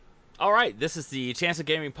All right, this is the Chance of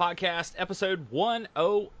Gaming Podcast, episode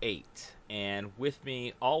 108. And with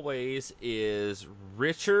me always is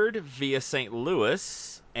Richard via St.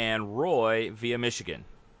 Louis and Roy via Michigan.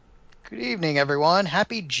 Good evening, everyone.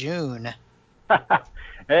 Happy June.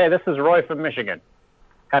 Hey, this is Roy from Michigan.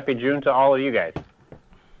 Happy June to all of you guys.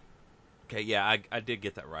 Okay, yeah, I did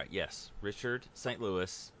get that right. Yes, Richard, St.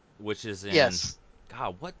 Louis, which is in... Yes.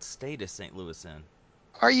 God, what state is St. Louis in?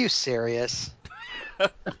 Are you serious?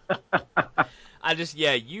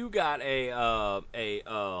 You got a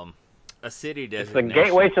city It's designation. the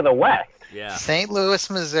gateway to the west. Yeah. St. Louis,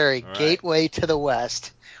 Missouri, Right. gateway to the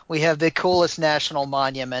west. We have the coolest national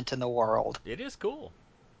monument in the world. It is cool.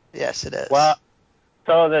 Yes, it is. Well,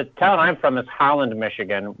 so the town I'm from is Holland,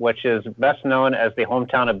 Michigan, which is best known as the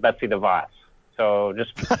hometown of Betsy DeVos. So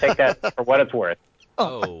just take that for what it's worth.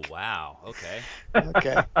 Oh, wow. Okay.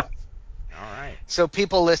 Okay. All right. So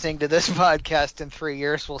people listening to this podcast in 3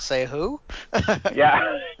 years will say who?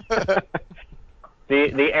 Yeah.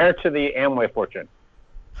 the heir to the Amway fortune.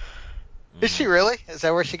 Is she really? Is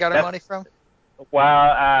that where she got her money from? Well,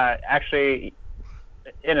 actually,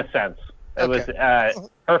 in a sense. It was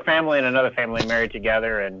her family and another family married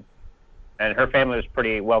together, and her family was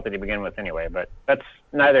pretty wealthy to begin with anyway, but that's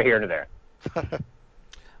neither here nor there.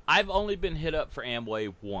 I've only been hit up for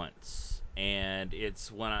Amway once, and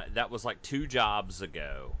it's that was like 2 jobs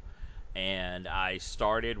ago, and I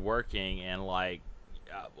started working, and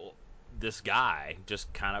this guy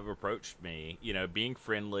just kind of approached me, being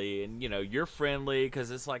friendly, and you're friendly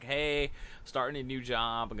because it's like, hey, starting a new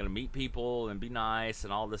job, I'm gonna meet people and be nice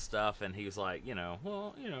and all this stuff, and he was like,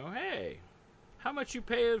 hey, how much you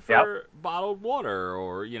paying for bottled water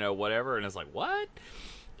or whatever, and it's like, what?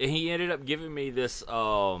 And he ended up giving me this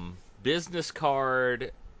business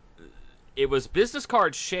card. It was business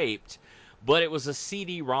card shaped, but it was a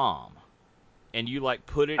CD-ROM, and you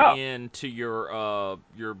put it into your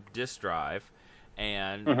disk drive,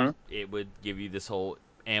 and it would give you this whole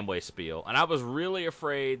Amway spiel. And I was really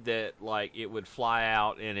afraid that it would fly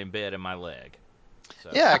out and embed in my leg. So.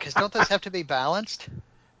 Yeah, because don't those have to be balanced?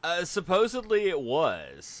 Supposedly it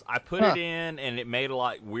was. I put it in, and it made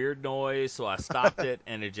a weird noise, so I stopped it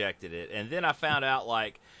and ejected it. And then I found out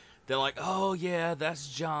they're like, oh yeah, that's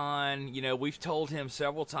John. We've told him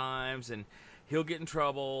several times, and he'll get in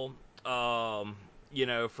trouble. Because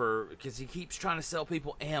he keeps trying to sell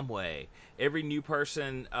people Amway. Every new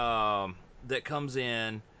person that comes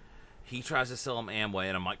in, he tries to sell them Amway,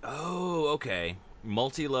 and I'm like, oh, okay,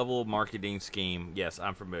 multi-level marketing scheme. Yes,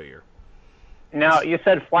 I'm familiar. Now, you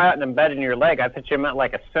said fly out and embed in your leg. I thought you meant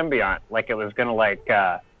like a symbiont, like it was going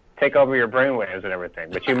to take over your brainwaves and everything.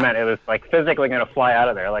 But you meant it was physically going to fly out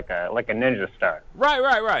of there like a ninja star. Right.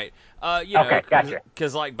 Okay, gotcha.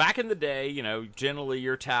 Because back in the day, generally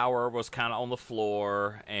your tower was kind of on the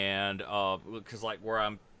floor, and because where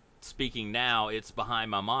I'm speaking now, it's behind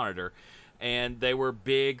my monitor, and they were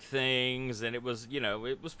big things, and it was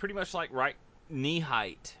it was pretty much right knee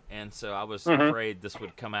height, and so I was afraid this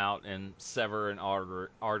would come out and sever an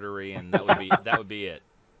artery, and that would be it,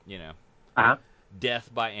 death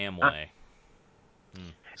by Amway.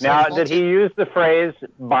 Now, did he use the phrase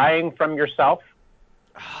 "buying from yourself"?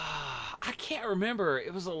 I can't remember.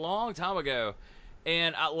 It was a long time ago,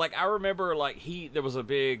 and I remember there was a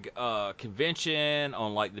big convention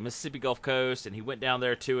on the Mississippi Gulf Coast, and he went down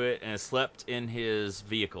there to it and slept in his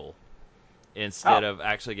vehicle instead of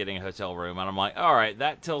actually getting a hotel room. And I'm like, all right,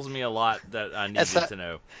 that tells me a lot that I needed to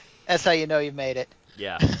know. That's how you know you made it.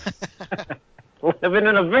 Yeah. Living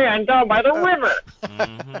in a van down by the river.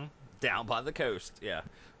 Mm-hmm. Down by the coast, yeah.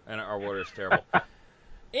 And our water's terrible.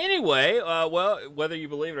 Anyway, well, whether you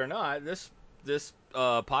believe it or not, this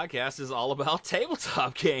podcast is all about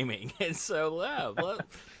tabletop gaming. And so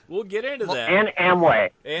we'll get into that. And Amway.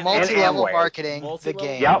 Multi-level marketing, the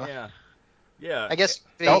game. Yep. Yeah. I guess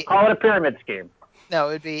don't call it a pyramid scheme. No,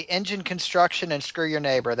 it would be engine construction and screw your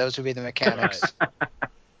neighbor. Those would be the mechanics. Right.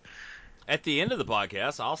 At the end of the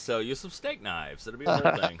podcast, I'll sell you some steak knives. It'll be a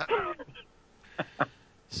whole thing.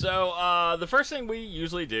 So the first thing we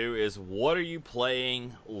usually do is, what are you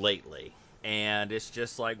playing lately? And it's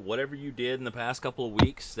just whatever you did in the past couple of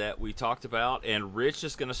weeks that we talked about. And Rich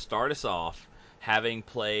is going to start us off having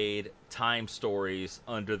played Time Stories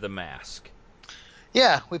Under the Mask.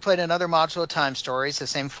 Yeah, we played another module of Time Stories, the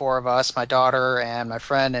same 4 of us, my daughter and my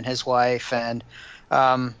friend and his wife. And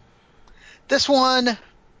this one,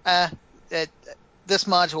 this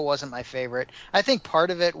module wasn't my favorite. I think part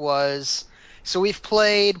of it was, so we've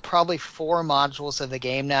played probably 4 modules of the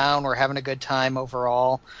game now, and we're having a good time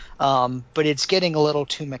overall, but it's getting a little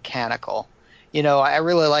too mechanical. I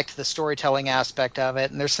really liked the storytelling aspect of it,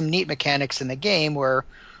 and there's some neat mechanics in the game where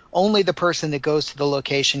only the person that goes to the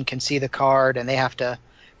location can see the card, and they have to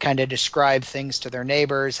kind of describe things to their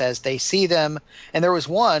neighbors as they see them. And there was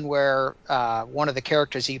one where one of the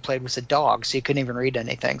characters you played was a dog, so you couldn't even read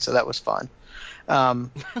anything, so that was fun.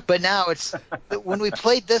 But now it's when we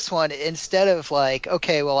played this one, instead of like,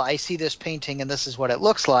 okay, well, I see this painting and this is what it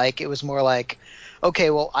looks like, it was more like, okay,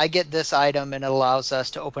 well, I get this item and it allows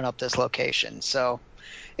us to open up this location. So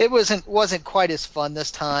it wasn't quite as fun this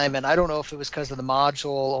time, and I don't know if it was because of the module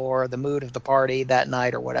or the mood of the party that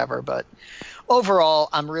night or whatever, but overall,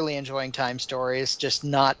 I'm really enjoying Time Stories, just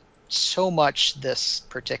not so much this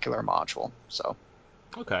particular module. So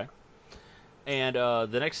Okay. And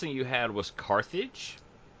the next thing you had was Carthage.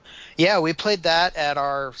 yeah, we played that at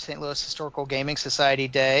our St. Louis Historical Gaming Society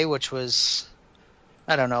day, which was,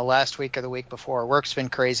 I don't know, last week or the week before. Work's been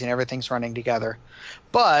crazy and everything's running together.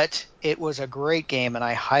 But it was a great game and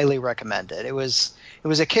I highly recommend it. It was a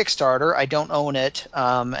Kickstarter. I don't own it,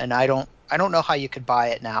 and I don't know how you could buy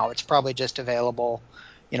it now. It's probably just available.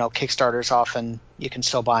 Kickstarters often you can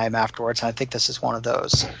still buy them afterwards, and I think this is one of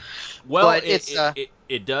those. Well, But it's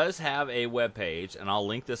it does have a web page, and I'll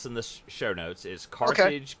link this in the show notes. It's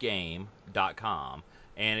okay. carthagegame.com,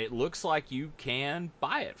 and it looks like you can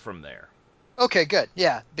buy it from there. Okay, good.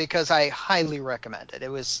 Yeah, because I highly recommend it. It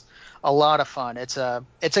was a lot of fun. It's a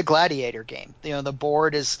gladiator game. The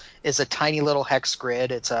board is a tiny little hex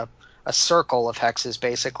grid. It's a circle of hexes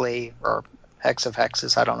basically, or hex of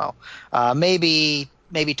hexes. I don't know. Maybe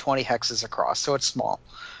 20 hexes across. So it's small.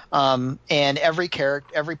 And every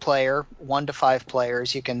player, 1 to 5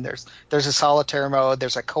 players, there's a solitaire mode.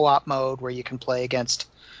 There's a co-op mode where you can play against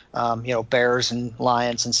bears and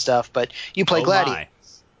lions and stuff. But you play Oh gladiator. my!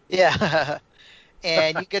 Yeah.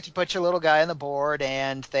 And you get to put your little guy on the board,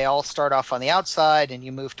 and they all start off on the outside, and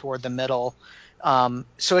you move toward the middle.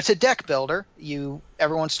 So it's a deck builder.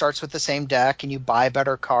 Everyone starts with the same deck, and you buy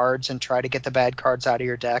better cards and try to get the bad cards out of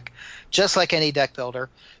your deck, just like any deck builder.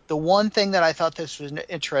 The one thing that I thought this was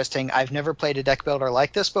interesting, I've never played a deck builder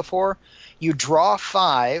like this before. You draw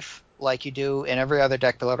 5, like you do in every other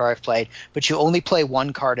deck builder I've played, but you only play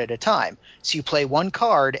 1 card at a time. So you play 1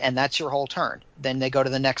 card, and that's your whole turn. Then they go to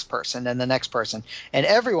the next person, and the next person, and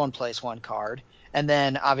everyone plays 1 card. And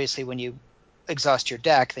then, obviously, when you exhaust your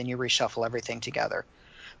deck, then you reshuffle everything together.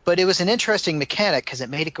 But it was an interesting mechanic because it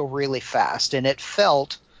made it go really fast, and it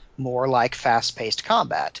felt more like fast-paced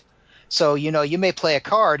combat. So, you may play a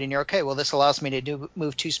card, and you're okay, well, this allows me to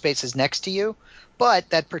move 2 spaces next to you, but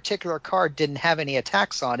that particular card didn't have any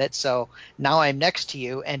attacks on it, so now I'm next to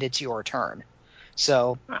you, and it's your turn.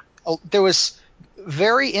 So there was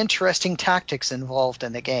very interesting tactics involved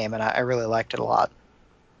in the game, and I really liked it a lot.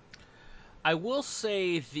 I will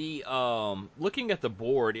say the looking at the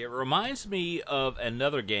board, it reminds me of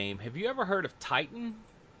another game. Have you ever heard of Titan?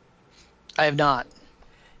 I have not.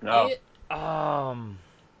 No. It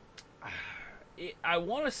I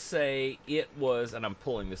want to say it was, and I'm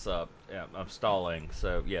pulling this up. Yeah, I'm stalling,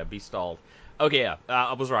 so yeah, be stalled. Okay, yeah,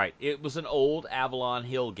 I was right. It was an old Avalon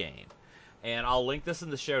Hill game, and I'll link this in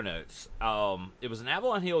the show notes. It was an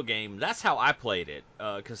Avalon Hill game. That's how I played it,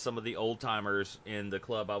 because some of the old timers in the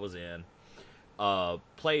club I was in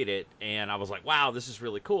played it, and I was like, wow, this is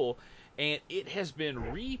really cool. And it has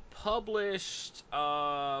been republished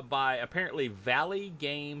by apparently Valley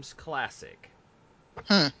Games Classic,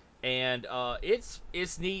 Hmm. and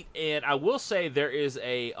it's neat. And I will say there is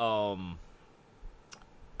a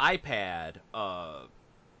iPad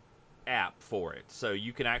app for it, so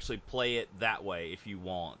you can actually play it that way if you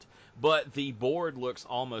want. But the board looks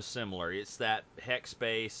almost similar. It's that hex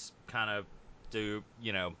base kind of do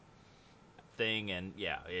thing, and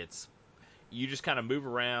yeah, it's you just kind of move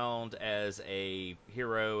around as a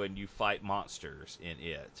hero and you fight monsters in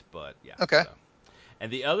it. But yeah, Okay. so.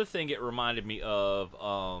 And the other thing it reminded me of,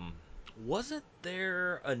 wasn't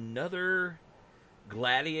there another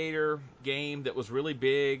Gladiator game that was really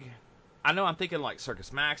big? I know I'm thinking like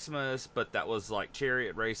Circus Maximus, but that was like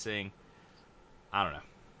chariot racing. I don't know.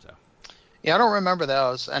 So Yeah, I don't remember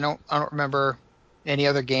those. I don't remember any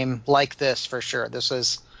other game like this for sure. This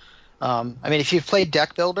was I mean, if you've played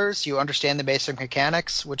deck builders, you understand the basic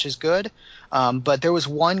mechanics, which is good. But there was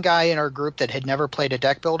one guy in our group that had never played a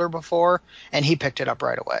deck builder before, and he picked it up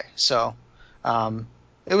right away. So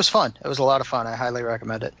it was fun. It was a lot of fun. I highly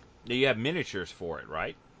recommend it. now you have miniatures for it,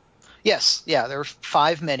 right? Yes, yeah, there were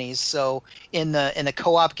 5 minis. So in the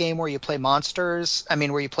co-op game where you play monsters, I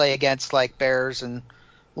mean, where you play against like bears and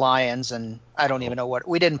lions, and I don't Oh, even know what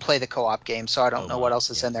we didn't play the co-op game, so I don't oh know what my, else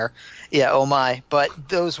is yeah. in there. Yeah, oh my! But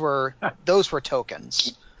those were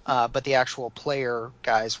tokens, but the actual player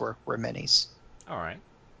guys were minis. All right,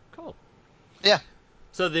 cool. Yeah.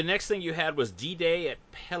 So the next thing you had was D-Day at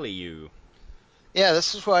Peleliu. Yeah,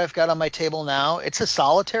 this is what I've got on my table now. It's a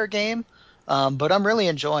solitaire game, but I'm really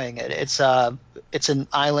enjoying it. It's an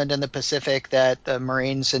island in the Pacific that the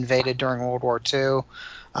Marines invaded during World War II.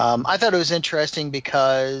 I thought it was interesting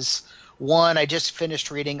because one, I just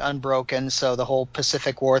finished reading Unbroken, so the whole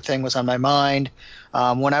Pacific War thing was on my mind.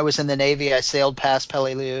 When I was in the Navy, I sailed past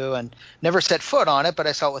Peleliu and never set foot on it, but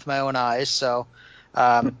I saw it with my own eyes. So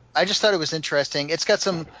I just thought it was interesting. It's got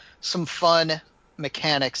some fun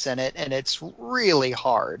mechanics in it, and it's really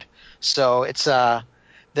hard. So it's the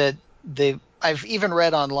I've even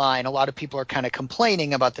read online a lot of people are kind of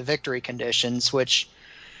complaining about the victory conditions, which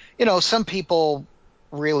some people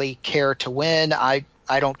really care to win.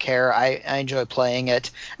 I don't care. I enjoy playing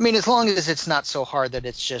it. I mean, as long as it's not so hard that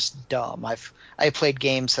it's just dumb. I played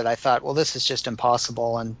games that I thought, well, this is just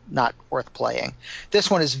impossible and not worth playing.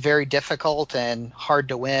 This one is very difficult and hard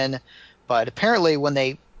to win, but apparently when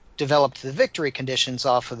they developed the victory conditions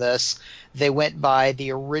off of this, they went by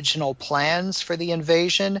the original plans for the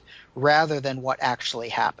invasion rather than what actually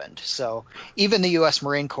happened. So even the U.S.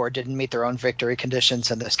 Marine Corps didn't meet their own victory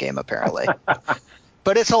conditions in this game, apparently.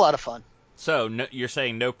 But it's a lot of fun. So no, you're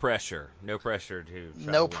saying no pressure, no pressure to try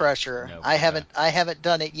to No win. pressure. No, I okay. haven't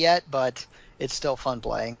done it yet, but it's still fun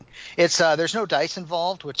playing. It's there's no dice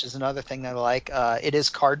involved, which is another thing that I like. It is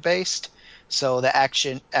card based, so the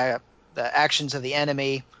actions of the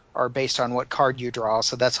enemy are based on what card you draw.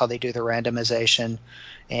 So that's how they do the randomization.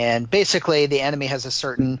 And basically, the enemy has a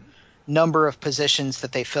certain number of positions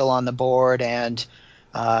that they fill on the board, and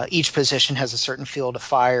each position has a certain field of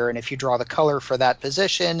fire. And if you draw the color for that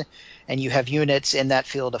position, and you have units in that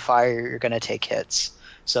field of fire, you're going to take hits.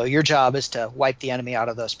 So your job is to wipe the enemy out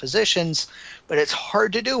of those positions, but it's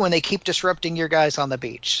hard to do when they keep disrupting your guys on the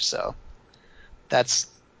beach. So that's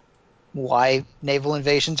why naval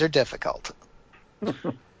invasions are difficult.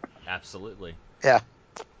 Absolutely. Yeah.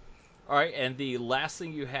 All right, and the last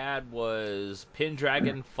thing you had was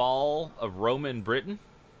Pendragon Fall of Roman Britain.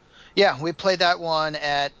 Yeah, we played that one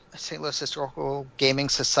at St. Louis Historical Gaming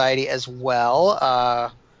Society as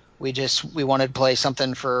well. We wanted to play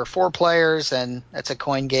something for 4 players, and it's a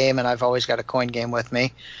coin game, and I've always got a coin game with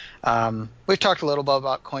me. We've talked a little bit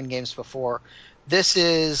about coin games before. I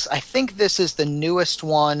think this is the newest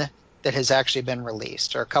one that has actually been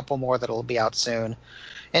released, or a couple more that will be out soon.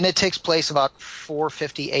 And it takes place about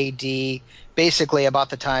 450 AD, basically about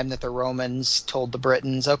the time that the Romans told the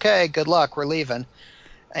Britons, "Okay, good luck, we're leaving."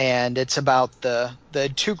 And it's about the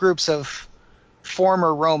two groups of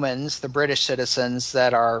former Romans, the British citizens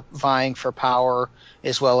that are vying for power,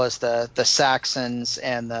 as well as the Saxons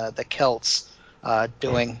and the Celts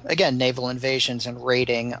doing again naval invasions and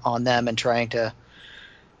raiding on them and trying to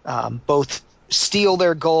both steal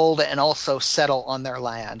their gold and also settle on their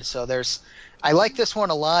land. So I like this one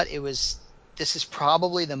a lot. This is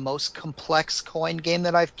probably the most complex coin game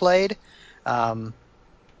that I've played. Um,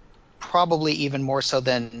 Probably even more so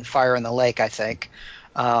than Fire in the Lake, I think.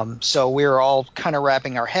 So we were all kind of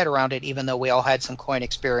wrapping our head around it, even though we all had some coin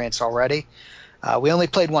experience already. We only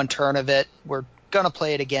played one turn of it. We're going to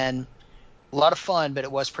play it again. A lot of fun, but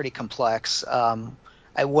it was pretty complex.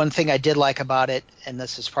 One thing I did like about it, and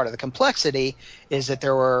this is part of the complexity, is that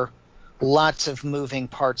there were lots of moving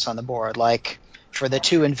parts on the board. Like for the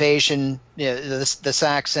two invasion, the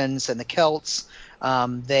Saxons and the Celts,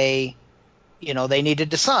 they need to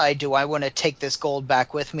decide, do I want to take this gold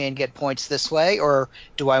back with me and get points this way, or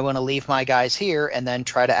do I want to leave my guys here and then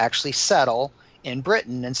try to actually settle in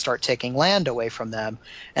Britain and start taking land away from them?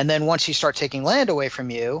 And then once you start taking land away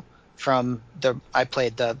from you, I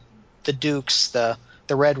played the Dukes, the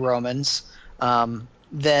Red Romans,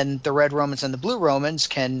 then the Red Romans and the Blue Romans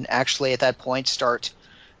can actually at that point start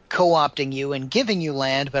co-opting you and giving you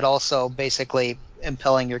land, but also basically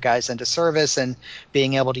impelling your guys into service and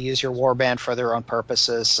being able to use your warband for their own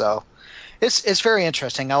purposes. So it's very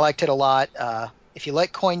interesting. I liked it a lot. If you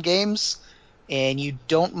like coin games and you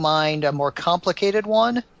don't mind a more complicated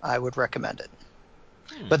one, I would recommend it.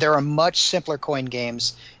 But there are much simpler coin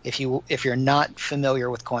games. If you're not familiar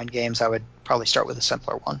with coin games, I would probably start with a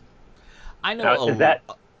simpler one. I Now, is know. that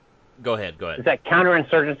Go ahead. Go ahead. is that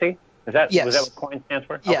counterinsurgency? Was that Yes. what coin stands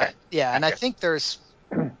for? Yeah, Okay, yeah, and I gotcha. think there's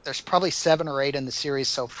probably 7 or 8 in the series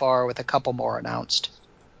so far, with a couple more announced.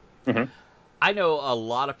 Hmm. I know a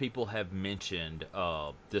lot of people have mentioned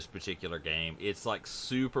this particular game. It's like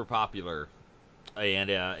super popular, and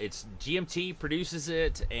it's GMT produces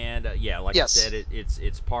it, and yeah, like you Yes. said,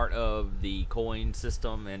 it's part of the coin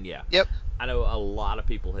system, and yeah, Yep. I know a lot of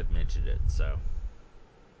people have mentioned it, so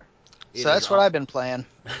it So is that's what on I've been playing.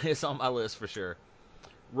 it's on my list for sure.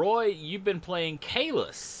 Roy, you've been playing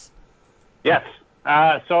Kalis. Yes.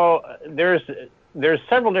 So there's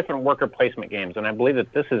several different worker placement games, and I believe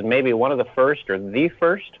that this is maybe one of the first or the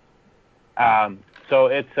first. So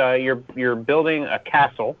it's you're building a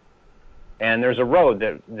castle, and there's a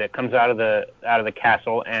road that comes out of the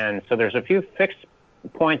castle, and so there's a few fixed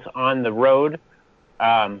points on the road,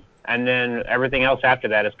 and then everything else after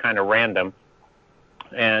that is kind of random.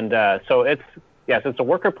 And so it's a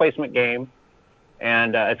worker placement game,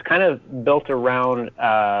 and it's kind of built around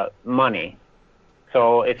money.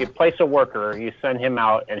 So if you place a worker, you send him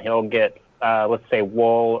out, and he'll get let's say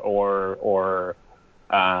wool or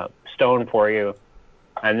stone for you,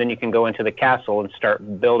 and then you can go into the castle and start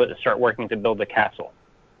working to build the castle.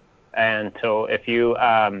 And so if you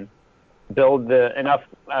build enough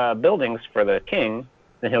buildings for the king,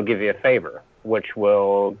 then he'll give you a favor, which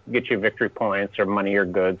will get you victory points or money or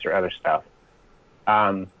goods or other stuff.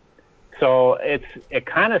 So it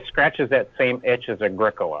kind of scratches that same itch as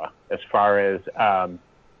Agricola as far as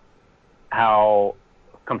how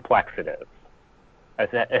complex it is.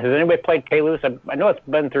 Has anybody played Caylus? I know it's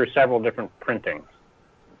been through several different printings.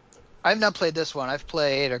 I've not played this one. I've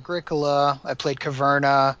played Agricola. I played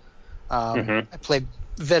Caverna. I played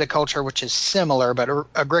Viticulture, which is similar, but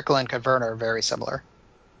Agricola and Caverna are very similar.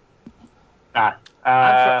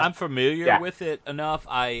 I'm familiar with it enough.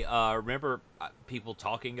 I remember people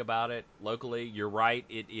talking about it locally. You're right;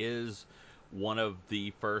 it is one of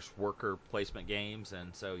the first worker placement games,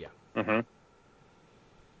 and so yeah.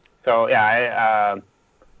 So yeah,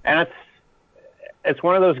 and it's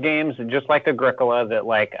one of those games, just like Agricola, that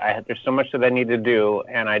like there's so much that I need to do,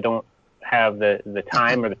 and I don't have the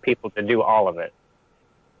time or the people to do all of it.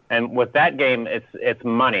 And with that game, it's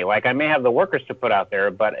money. Like I may have the workers to put out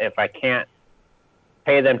there, but if I can't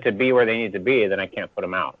pay them to be where they need to be, then I can't put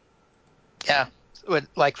them out. Yeah,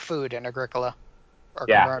 like food in Agricola or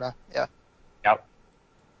Caverna. Yeah. Yep.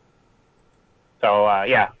 So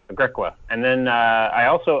Agricola, and then I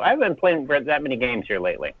haven't been playing that many games here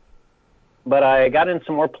lately, but I got in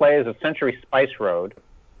some more plays of Century Spice Road,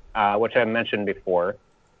 which I mentioned before,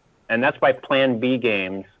 and that's by Plan B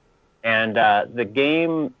Games, and the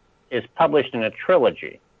game is published in a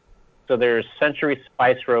trilogy. So there's Century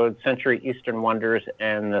Spice Road, Century Eastern Wonders,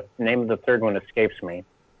 and the name of the third one escapes me.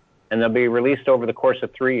 And they'll be released over the course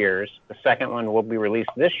of 3 years. The second one will be released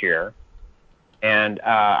this year. And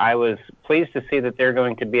I was pleased to see that they're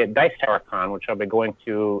going to be at Dice Tower Con, which I'll be going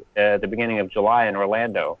to at the beginning of July in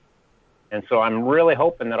Orlando. And so I'm really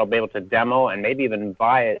hoping that I'll be able to demo and maybe even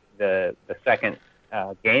buy the second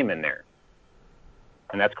game in there.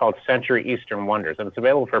 And that's called Century Eastern Wonders. And it's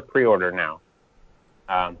available for pre-order now.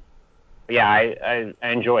 I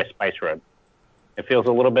enjoy Spice Road. It feels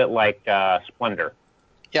a little bit like Splendor.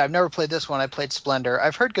 Yeah, I've never played this one. I played Splendor.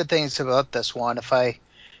 I've heard good things about this one. If I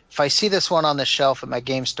see this one on the shelf at my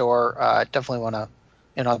game store, I definitely want to,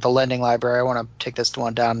 the lending library, I want to take this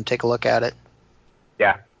one down and take a look at it.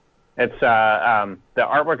 Yeah, it's the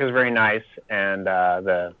artwork is very nice, and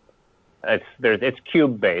it's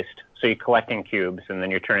cube based, so you're collecting cubes, and then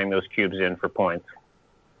you're turning those cubes in for points.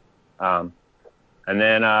 And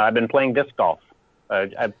then I've been playing disc golf.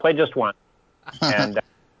 I've played just one, and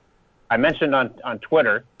I mentioned on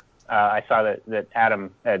Twitter. I saw that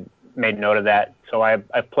Adam had made note of that. So I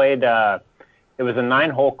played. It was a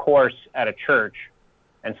 9-hole course at a church,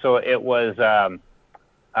 and so it was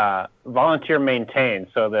volunteer maintained.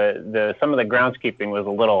 So the some of the groundskeeping was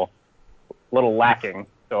a little lacking.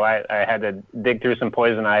 So I had to dig through some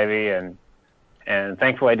poison ivy, and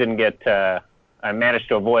thankfully I didn't get. I managed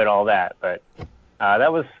to avoid all that, but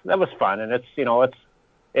that was fun, and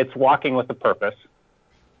it's walking with a purpose.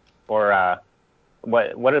 Or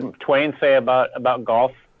what did Twain say about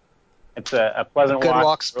golf? It's a pleasant good walk.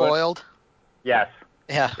 Walk spoiled. Yes.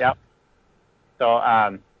 Yeah. Yep.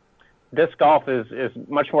 So disc golf is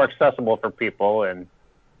much more accessible for people, and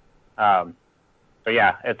and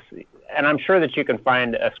I'm sure that you can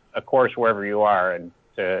find a course wherever you are and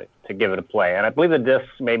to give it a play. And I believe the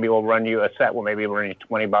discs maybe will run you, a set will maybe run you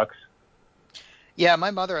 $20. Yeah,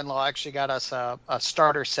 my mother-in-law actually got us a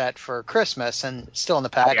starter set for Christmas, and still in the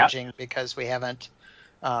packaging because we haven't.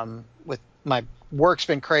 With my work's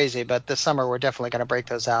been crazy, but this summer we're definitely going to break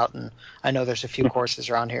those out, and I know there's a few courses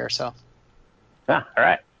around here. So. All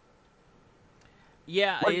right.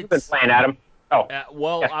 Yeah, what have you been playing, Adam? Oh,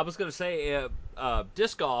 I was going to say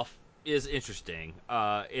disc golf is interesting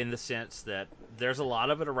in the sense that there's a lot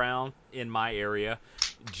of it around in my area.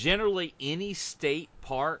 Generally, any state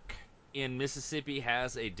park in Mississippi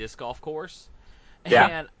has a disc golf course. Yeah.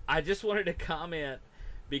 And I just wanted to comment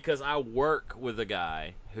because I work with a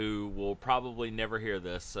guy who will probably never hear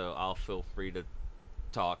this, so I'll feel free to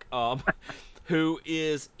talk. who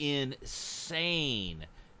is insane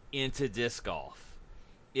into disc golf.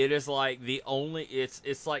 It is like the only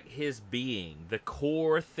it's like his being, the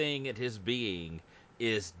core thing at his being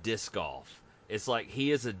is disc golf. It's like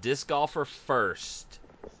he is a disc golfer first,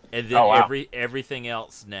 and then Oh wow. everything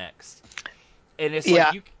else next. And it's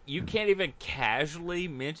like Yeah, you can't even casually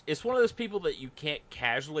mention. It's one of those people that you can't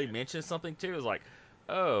casually mention something to. It's like,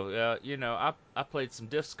 oh, I played some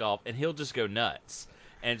disc golf, and he'll just go nuts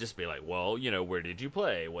and just be like, well, where did you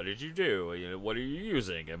play? What did you do? What are you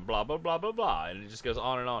using? And blah blah blah blah blah. And it just goes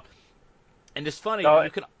on and on. And it's funny, So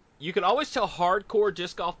you can always tell hardcore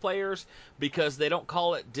disc golf players because they don't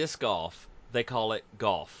call it disc golf, they call it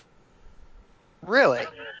golf. really.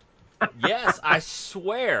 Yes, I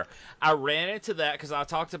swear. I ran into that because I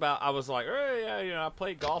was like, oh, yeah, I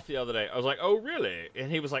played golf the other day. I was like, oh, really?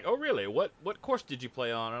 And he was like, oh, really? What course did you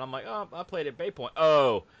play on? And I'm like, oh, I played at Bay Point.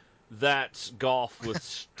 Oh, that's golf with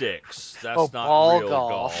sticks. Oh, That's not ball real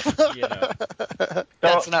golf. golf. so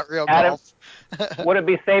That's not real Adam, golf. would it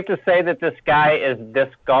be safe to say that this guy is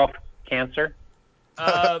disc golf cancer?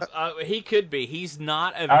 He could be. He's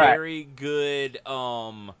not a All right. very good,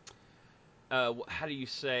 how do you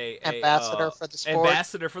say, Ambassador for the sport.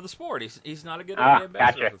 ambassador for the sport. He's not a good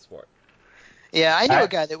ambassador Gotcha. for the sport. Yeah, I All knew a right.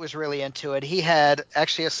 guy that was really into it. He had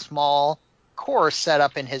actually a small course set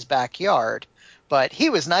up in his backyard, but he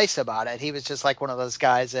was nice about it. He was just like one of those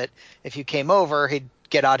guys that if you came over, he'd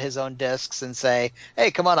get out his own discs and say,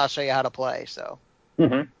 "Hey, come on, I'll show you how to play." So,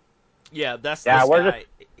 Mm-hmm. Yeah, that's Yeah, this we're just guy.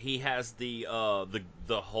 He has the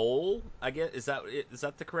hole. I guess is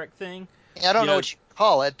that the correct thing? yeah, I don't You know know, what you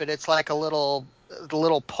call it, but it's like a little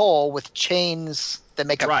pole with chains that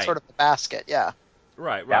make a right, sort of a basket. Yeah.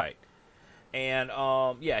 right, yeah. right. And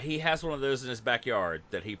yeah, he has one of those in his backyard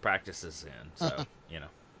that he practices in. So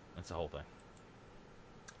that's the whole thing.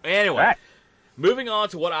 All Anyway, right. moving on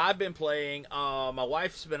to what I've been playing. My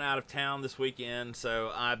wife's been out of town this weekend,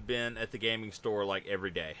 so I've been at the gaming store like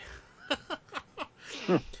every day.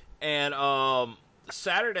 Hmm. And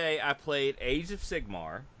Saturday I played Age of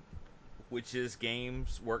Sigmar, which is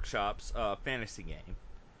Games Workshop's fantasy game.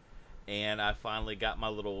 And I finally got my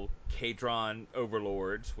little Kadron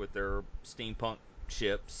overlords with their steampunk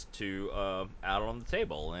ships to out on the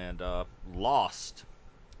table and lost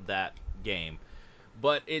that game.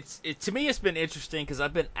 But to me it's been interesting because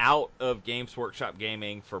I've been out of Games Workshop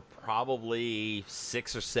gaming for probably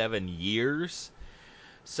 6 or 7 years,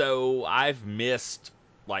 so I've missed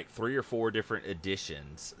like 3 or 4 different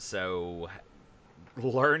editions. So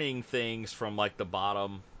learning things from like the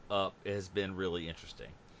bottom up has been really interesting.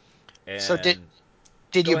 So And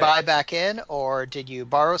did go you ahead. buy back in, or did you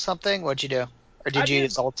borrow something? What'd you do, or I did you did.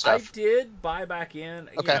 use old I stuff? did buy back in.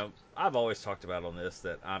 Okay. I've always talked about on this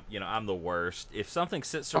that I'm the worst. If something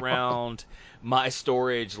sits around my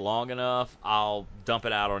storage long enough, I'll dump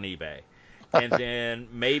it out on eBay, and then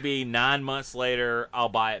maybe 9 months later, I'll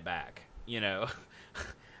buy it back. Hmm.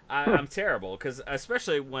 I'm terrible because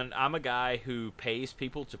especially when I'm a guy who pays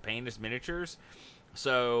people to paint his miniatures.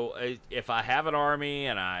 So if I have an army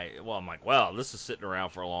and I'm like, well, this is sitting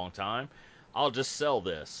around for a long time, I'll just sell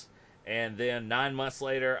this. And then 9 months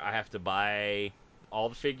later, I have to buy all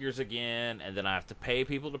the figures again, and then I have to pay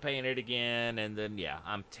people to paint it again, and then yeah,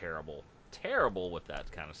 I'm terrible with that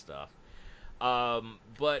kind of stuff.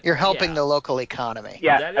 But You're helping yeah, the local economy.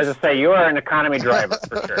 Yeah, that as is I say, you are an economy driver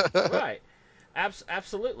for sure. right,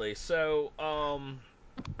 absolutely. So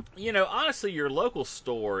honestly, your local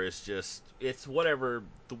store is it's whatever,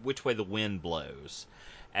 which way the wind blows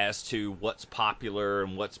as to what's popular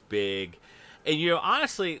and what's big. And,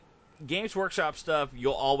 honestly, Games Workshop stuff,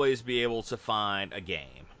 you'll always be able to find a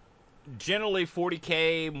game. Generally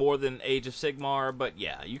 40K more than Age of Sigmar, but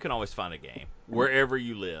yeah, you can always find a game wherever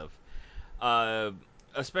you live. Uh,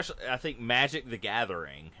 Especially, I think Magic the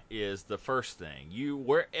Gathering is the first thing.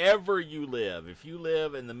 Wherever you live, if you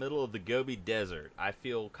live in the middle of the Gobi Desert, I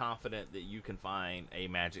feel confident that you can find a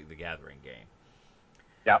Magic the Gathering game.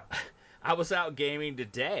 Yep. I was out gaming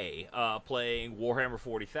today, playing Warhammer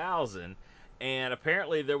 40,000, and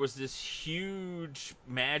apparently there was this huge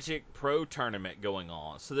Magic Pro tournament going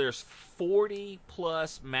on. So there's 40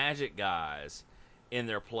 plus Magic guys in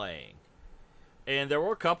there playing. And there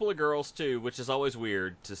were a couple of girls too, which is always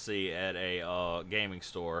weird to see at a gaming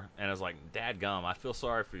store. And I was like, "Dadgum, I feel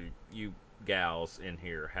sorry for you gals in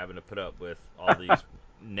here having to put up with all these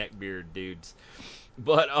neckbeard dudes."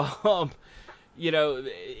 But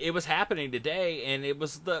it was happening today, and it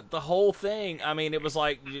was the whole thing. I mean, it was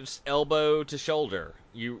like just elbow to shoulder.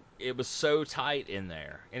 It was so tight in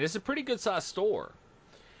there, and it's a pretty good sized store.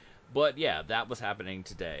 But yeah, that was happening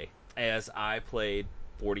today as I played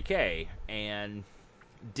 40K, and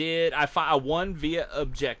I won via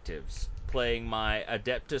objectives, playing my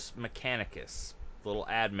Adeptus Mechanicus, little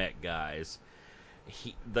AdMech guys.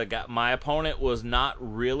 My opponent was not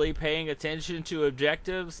really paying attention to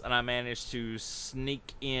objectives, and I managed to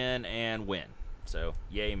sneak in and win. So,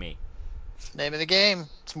 yay me. It's the name of the game.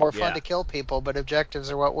 It's more fun Yeah, to kill people, but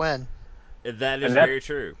objectives are what win. that is And that's, very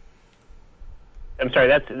true. I'm sorry,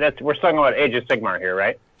 that's we're talking about Age of Sigmar here,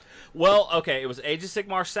 right? Well, okay, it was Age of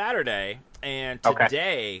Sigmar Saturday, and Okay.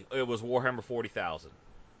 today it was Warhammer 40,000.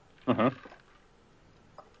 Mm-hmm.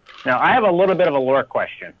 Now, I have a little bit of a lore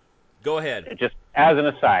question. Go ahead. Just as an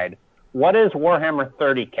aside, what is Warhammer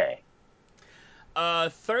 30K?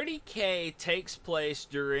 30K takes place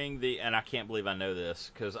during and I can't believe I know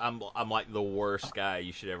this because I'm like the worst guy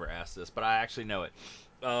you should ever ask this, but I actually know it.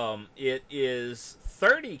 It is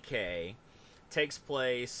 30K takes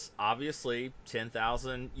place obviously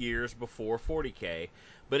 10,000 years before 40K,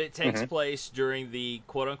 but it takes Mm-hmm. place during the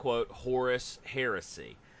quote unquote Horus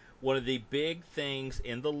Heresy. One of the big things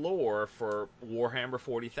in the lore for Warhammer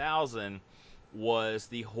 40,000 was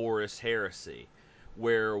the Horus Heresy,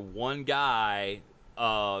 where one guy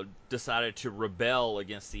decided to rebel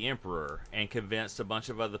against the Emperor and convinced a bunch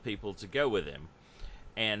of other people to go with him.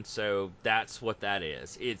 And so that's what that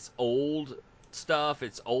is. It's old stuff,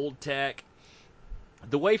 it's old tech.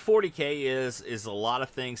 The way 40K is a lot of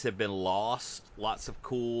things have been lost. Lots of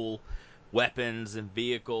cool weapons and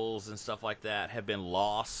vehicles and stuff like that have been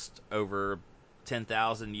lost over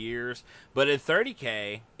 10,000 years. But in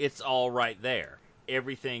 30K, it's all right there.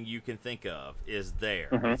 Everything you can think of is there.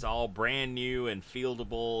 Mm-hmm. It's all brand new and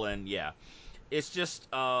fieldable, and yeah, it's just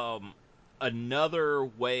another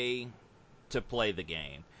way to play the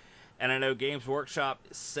game. And I know Games Workshop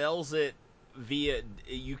sells it via.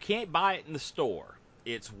 You can't buy it in the store.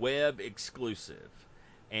 It's web exclusive,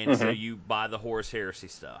 and so Mm-hmm. you buy the Horus Heresy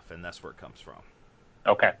stuff, and that's where it comes from.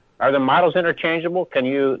 Okay. Are the models interchangeable? Can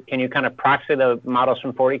you kind of proxy the models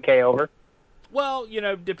from 40K over? Well,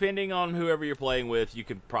 depending on whoever you're playing with, you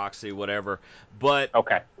can proxy whatever. But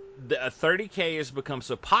Okay. the 30K has become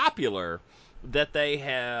so popular that they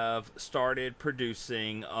have started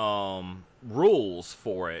producing rules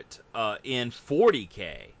for it in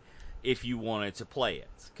 40K if you wanted to play it,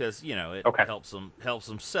 because it Okay. helps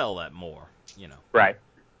them sell that more. Right.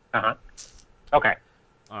 Uh-huh. Okay.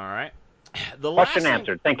 All right. The Question last thing,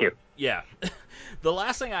 answered. Thank you. yeah, the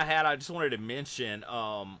last thing I just wanted to mention.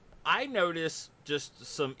 I noticed just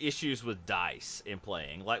some issues with dice in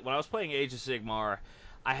playing. Like when I was playing Age of Sigmar,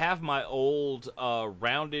 I have my old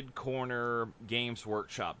rounded corner Games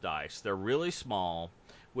Workshop dice. They're really small,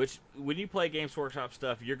 which when you play Games Workshop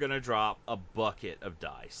stuff, you're going to drop a bucket of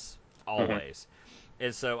dice, Mm-hmm. always.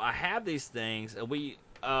 And so I have these things, and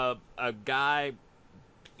a guy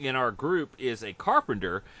in our group is a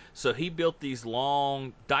carpenter, so he built these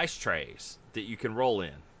long dice trays that you can roll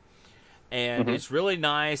in, and Mm-hmm. it's really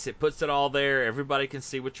nice. It puts it all there. Everybody can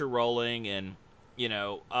see what you're rolling, and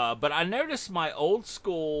But I noticed my old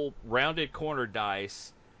school rounded corner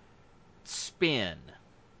dice spin.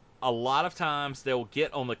 A lot of times they'll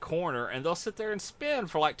get on the corner and they'll sit there and spin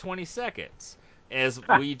for like 20 seconds as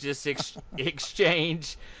we just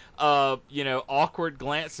exchange, awkward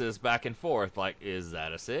glances back and forth. Like, is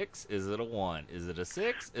that a 6? Is it a 1? Is it a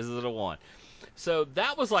 6? Is it a 1? So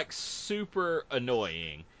that was like super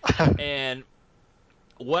annoying. And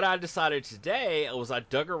what I decided today was I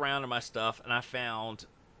dug around in my stuff and I found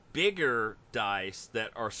bigger dice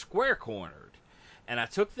that are square cornered. And I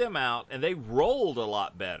took them out and they rolled a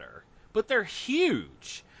lot better. But they're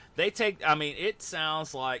huge. It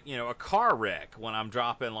sounds like, a car wreck when I'm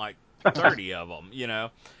dropping like 30 of them.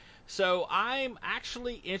 So I'm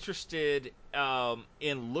actually interested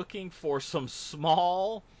in looking for some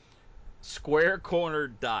small square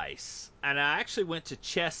cornered dice. And I actually went to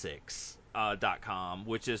Chessex.com,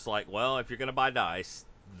 which is like, well, if you're going to buy dice,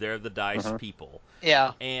 they're the dice Mm-hmm. people.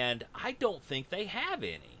 Yeah. And I don't think they have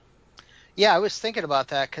any. Yeah, I was thinking about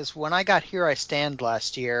that because when I got Here I Stand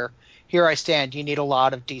last year, Here I Stand, you need a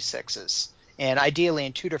lot of D6s. And ideally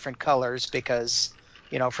in two different colors because,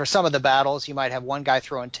 for some of the battles, you might have one guy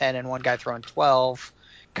throwing 10 and one guy throwing 12,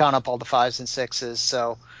 count up all the 5s and 6s.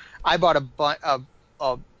 So I bought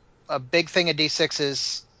a big thing of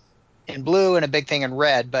D6s in blue and a big thing in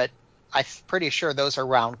red, but I'm pretty sure those are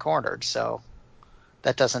round cornered, so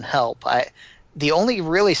that doesn't help. The only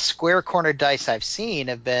really square cornered dice I've seen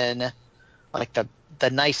have been like the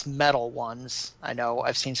nice metal ones. I know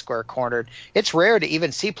I've seen square cornered. It's rare to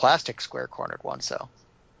even see plastic square cornered ones though,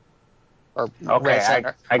 or Okay,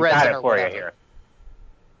 I got resin it or for you whatever. here.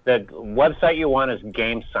 The website you want is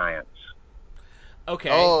Game Science. Okay,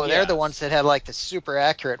 Oh, they're the ones yes. that have like the super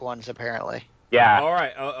accurate ones apparently. Yeah. All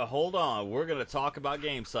right, hold on. We're going to talk about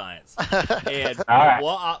game science, and All right.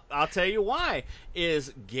 well, I'll tell you why.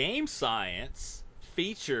 Is game science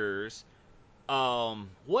features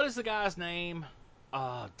what is the guy's name?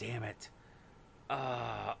 Oh, damn it.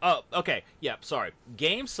 Oh, okay. Yep, sorry.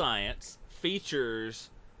 Game science features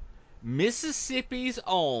Mississippi's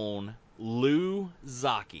own Lou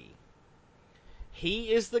Zaki.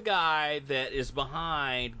 He is the guy that is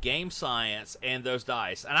behind game science and those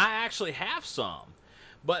dice, and I actually have some.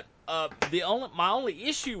 But my only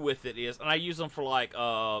issue with it is, and I use them for like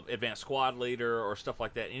advanced squad leader or stuff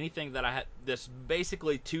like that. Anything that I had that's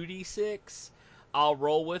basically 2d6, I'll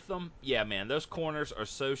roll with them. Yeah, man, those corners are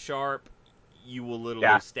so sharp, you will literally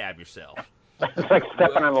Yeah. stab yourself. It's like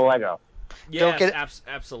stepping on the Lego. Yes,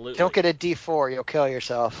 absolutely. Don't get a D4, you'll kill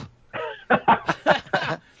yourself.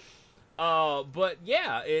 But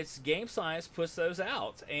yeah, it's Game Science puts those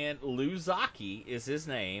out, and Lou Zaki is his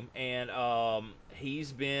name, and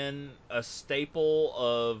he's been a staple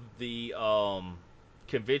of the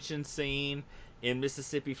convention scene in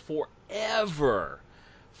Mississippi forever,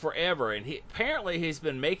 and he's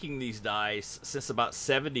been making these dice since about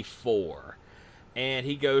 '74, and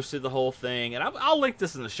he goes through the whole thing, and I'll link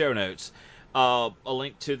this in the show notes. A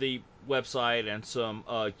link to the website and some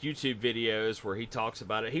YouTube videos where he talks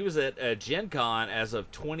about it. He was at Gen Con as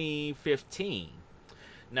of 2015.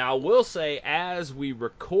 Now, I will say, as we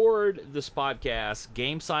record this podcast,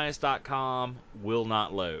 GameScience.com will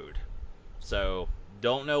not load. So,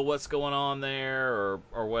 don't know what's going on there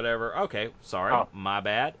or whatever. Okay, sorry, Oh, my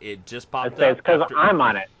bad. It just I'd popped say up it's because after. I'm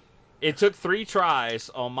on it. It took 3 tries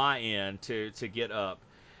on my end to get up.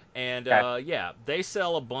 And Okay. yeah, they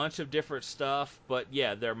sell a bunch of different stuff, but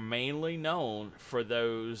yeah, they're mainly known for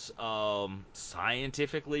those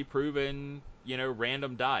scientifically proven,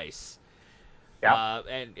 random dice. Yeah.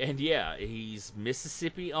 And yeah, he's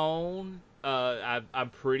Mississippi owned. I'm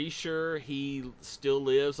pretty sure he still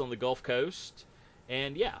lives on the Gulf Coast.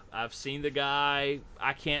 And yeah, I've seen the guy.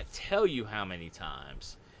 I can't tell you how many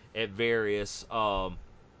times at various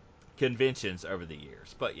conventions over the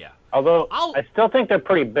years. But yeah, Although I'll I still think they're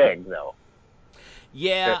pretty big, though.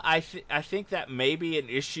 Yeah, I think that may be an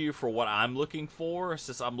issue for what I'm looking for,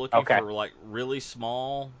 since I'm looking Okay. for like really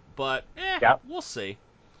small. But Yep. we'll see.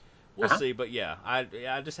 We'll Uh-huh. see. But yeah,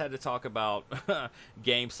 I just had to talk about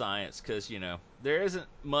game science because there isn't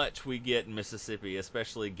much we get in Mississippi,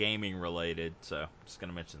 especially gaming related. So just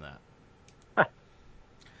gonna mention that.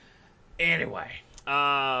 Anyway,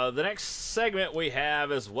 the next segment we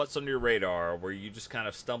have is what's on your radar, where you just kind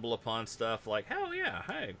of stumble upon stuff like, hell yeah,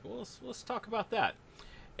 hey, let's talk about that.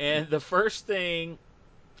 And the first thing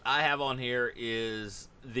I have on here is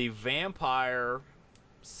the Vampire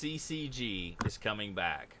CCG is coming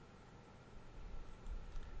back.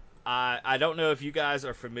 I don't know if you guys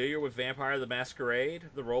are familiar with Vampire the Masquerade,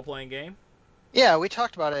 the role playing game. Yeah, we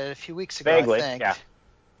talked about it a few weeks ago, I Vaguely. think. Yeah.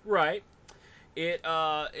 Right. It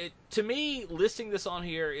to me, listing this on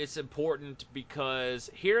here, it's important because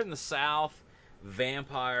here in the South,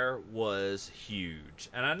 Vampire was huge.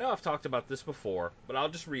 And I know I've talked about this before, but I'll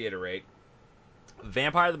just reiterate.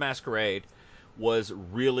 Vampire the Masquerade was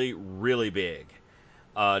really, really big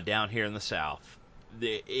down here in the South.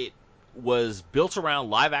 It was built around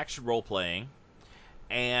live action role playing,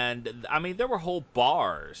 and I mean there were whole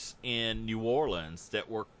bars in New Orleans that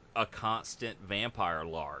were a constant vampire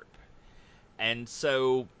LARP, and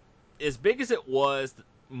so as big as it was,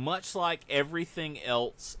 much like everything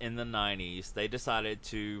else in the '90s, they decided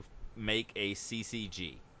to make a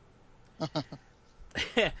CCG.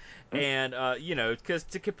 And because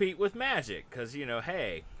to compete with Magic, because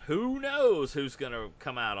hey, who knows who's gonna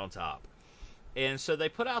come out on top? And so they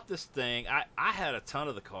put out this thing. I had a ton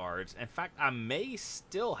of the cards. In fact, I may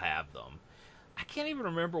still have them. I can't even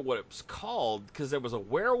remember what it was called because there was a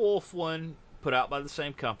werewolf one put out by the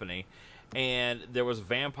same company, and there was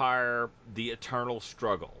Vampire: The Eternal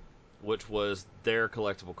Struggle, which was their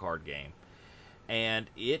collectible card game, and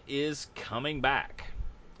it is coming back.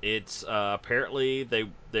 It's apparently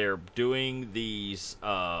they're doing these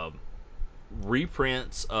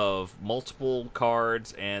reprints of multiple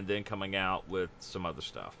cards and then coming out with some other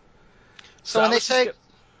stuff. So So I was just gonna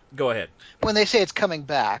go ahead. when they say it's coming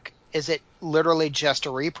back, is it literally just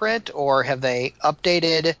a reprint, or have they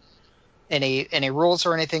updated any rules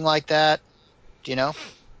or anything like that? Do you know?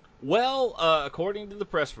 Well, according to the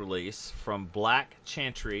press release from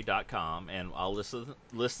blackchantry.com, and I'll list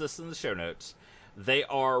this in the show notes, they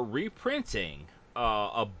are reprinting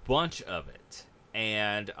a bunch of it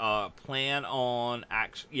and plan on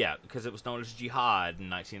because it was known as Jihad in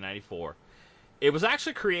 1994. It was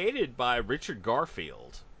actually created by Richard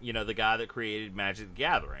Garfield, the guy that created Magic the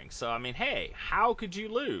Gathering. So, I mean, hey, how could you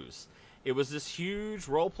lose? It was this huge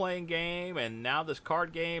role-playing game, and now this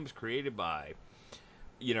card game is created by,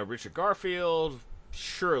 Richard Garfield.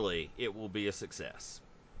 Surely it will be a success.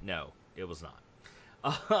 No, it was not.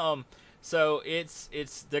 So it's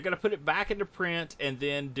they're gonna put it back into print and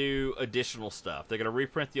then do additional stuff. They're gonna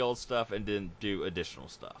reprint the old stuff and then do additional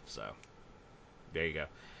stuff. So there you go.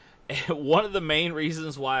 And one of the main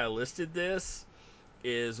reasons why I listed this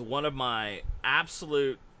is one of my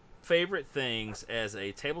absolute favorite things as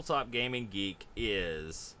a tabletop gaming geek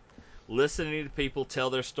is listening to people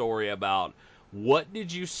tell their story about what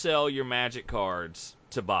did you sell your Magic cards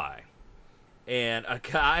to buy. And a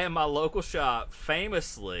guy in my local shop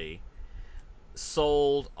famously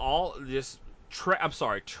sold all this.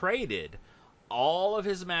 Traded all of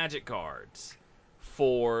his Magic cards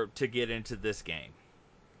to get into this game.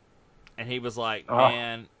 And he was like,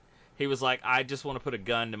 man, I just want to put a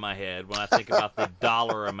gun to my head when I think about the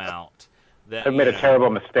dollar amount that I made a terrible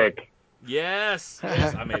mistake. Yes,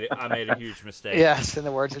 I made a huge mistake. Yes, in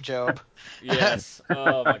the words of Job. Yes.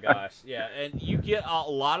 Oh my gosh. Yeah, and you get a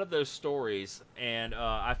lot of those stories, and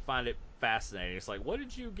I find it fascinating. It's like, what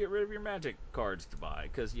did you get rid of your Magic cards to buy?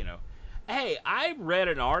 Because hey, I read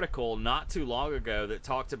an article not too long ago that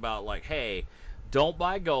talked about like, hey, don't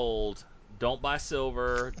buy gold, don't buy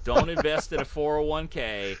silver, don't invest in a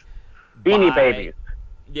 401k. Beanie Babies.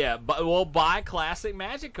 Yeah, buy classic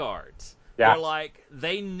Magic cards. Yeah. They're like,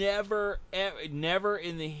 they never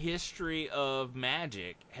in the history of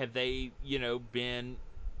Magic have they, been,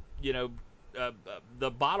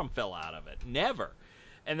 the bottom fell out of it. Never.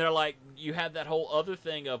 And they're like, you have that whole other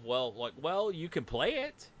thing of, well, you can play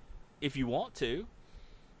it if you want to.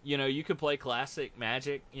 You can play classic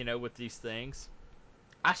Magic, with these things.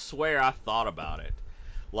 I swear I thought about it.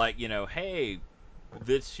 Like, hey,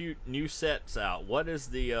 this new set's out. What is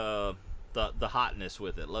the hotness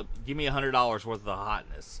with it? Give me $100 worth of the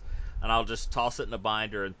hotness, and I'll just toss it in a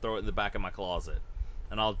binder and throw it in the back of my closet,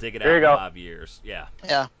 and I'll dig it out in 5 years. Yeah.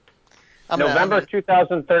 Yeah. November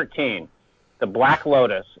 2013, the Black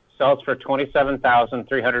Lotus sells for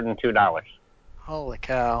 $27,302. Holy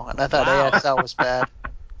cow! And I thought AXL was bad.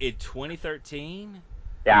 In 2013?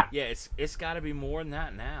 Yeah. Yeah, it's got to be more than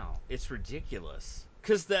that now. It's ridiculous.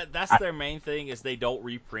 Because that's their main thing is they don't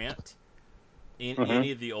reprint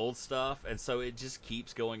any of the old stuff, and so it just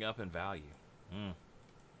keeps going up in value.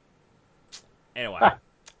 Anyway,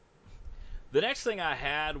 the next thing I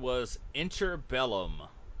had was Interbellum,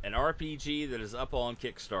 an RPG that is up on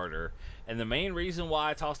Kickstarter. And the main reason why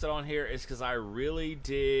I tossed it on here is because I really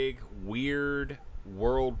dig weird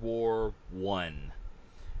World War One.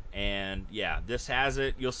 And yeah, this has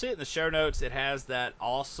it. You'll see it in the show notes. It has that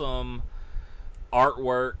awesome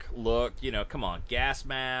artwork look. Come on, gas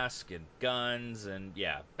mask and guns and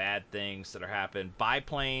bad things that are happening.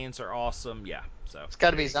 Biplanes are awesome. Yeah, so it's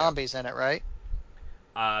got to be zombies in it, right?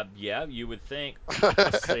 Yeah, you would think.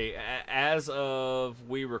 Let's see. As of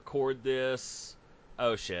we record this,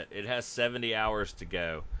 oh shit, it has 70 hours to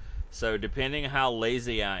go. So depending on how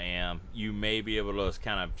lazy I am, you may be able to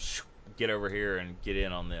kind of get over here and get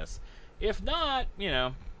in on this. If not,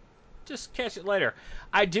 just catch it later.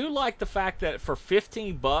 I do like the fact that for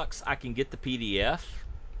 $15 I can get the PDF,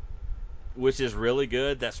 which is really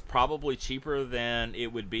good. That's probably cheaper than it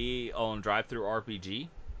would be on Drive-Thru RPG.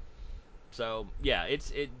 So yeah,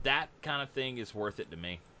 that kind of thing is worth it to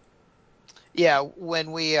me. Yeah,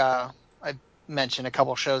 when I mentioned a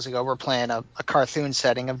couple shows ago, we're playing a Carthoon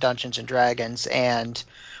setting of Dungeons and Dragons, and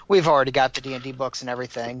we've already got the D&D books and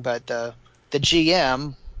everything, but the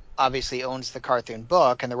GM obviously owns the Carthoon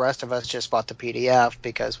book, and the rest of us just bought the PDF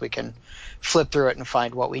because we can flip through it and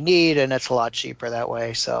find what we need, and it's a lot cheaper that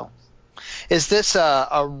way. So, is this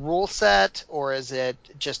a rule set or is it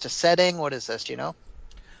just a setting? What is this? Do you know?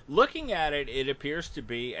 Looking at it, it appears to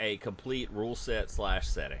be a complete rule set /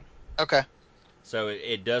 setting. Okay. So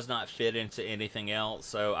it does not fit into anything else.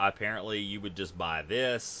 So apparently you would just buy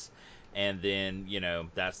this, and then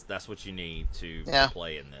that's what you need to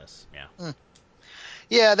play in this. Yeah.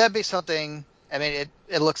 Yeah, that'd be something. I mean,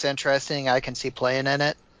 it looks interesting. I can see playing in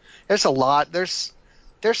it. There's a lot. There's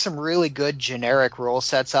some really good generic rule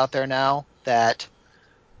sets out there now that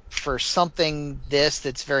for something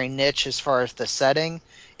that's very niche as far as the setting.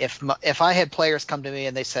 If I had players come to me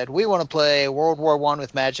and they said we want to play World War I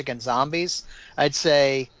with magic and zombies, I'd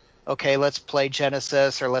say, okay, let's play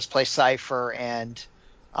Genesis or let's play Cypher, and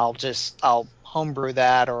I'll homebrew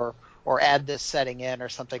that or add this setting in or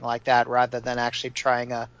something like that, rather than actually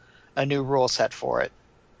trying a new rule set for it.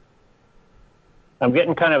 I'm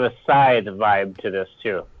getting kind of a side vibe to this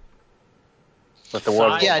too. With the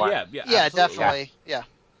World War I. Yeah, definitely. Yeah.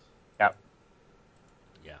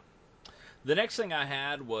 The next thing I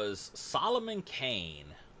had was Solomon Kane,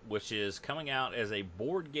 which is coming out as a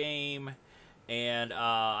board game, and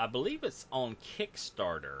I believe it's on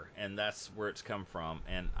Kickstarter, and that's where it's come from.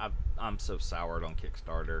 And I'm so soured on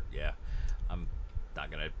Kickstarter. Yeah, I'm not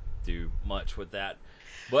gonna do much with that.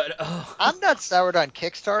 But I'm not soured on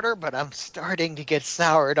Kickstarter, but I'm starting to get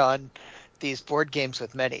soured on these board games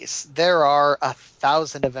with minis. There are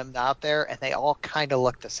 1,000 of them out there, and they all kind of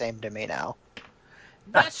look the same to me now.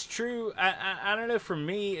 that's true. I don't know. For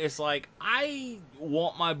me, it's like I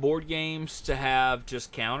want my board games to have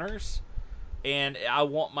just counters, and I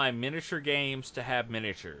want my miniature games to have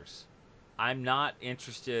miniatures. I'm not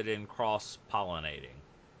interested in cross pollinating.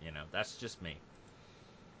 That's just me.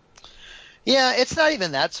 Yeah, it's not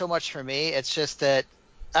even that so much for me. It's just that,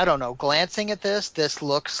 I don't know, glancing at this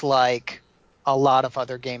looks like a lot of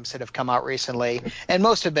other games that have come out recently, and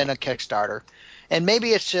most have been a Kickstarter. And maybe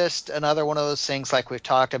it's just another one of those things like we've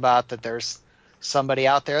talked about that there's somebody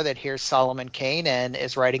out there that hears Solomon Kane and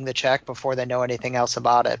is writing the check before they know anything else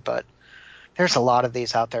about it. But there's a lot of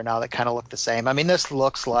these out there now that kind of look the same. I mean, this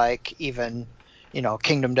looks like even,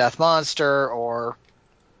 Kingdom Death Monster or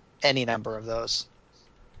any number of those.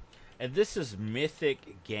 And this is Mythic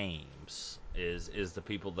Games is the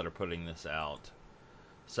people that are putting this out.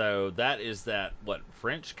 So that what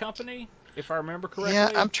French company, if I remember Yeah,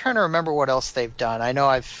 correctly. I'm trying to remember what else they've done. I know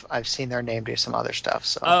I've seen their name do some other stuff.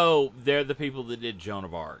 So Oh, they're the people that did Joan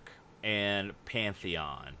of Arc, and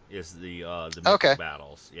Pantheon is the okay, Mythic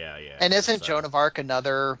Battles. Yeah, yeah, and yeah. isn't So Joan of Arc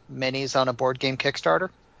another minis on a board game Kickstarter?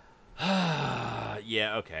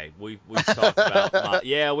 yeah, okay. We've talked about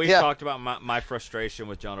we've Yeah, talked about my frustration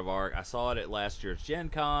with Joan of Arc. I saw it at last year's Gen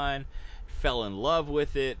Con, fell in love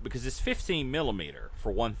with it because it's 15 millimeter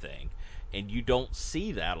for one thing, and you don't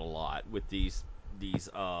see that a lot with these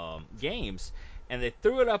games. And they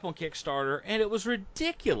threw it up on Kickstarter, and it was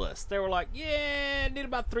ridiculous. They were like, "Yeah, I need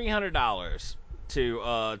about $300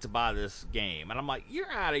 to buy this game," and I'm like,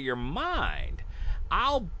 "You're out of your mind."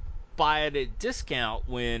 I'll buy it at discount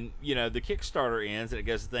when the Kickstarter ends and it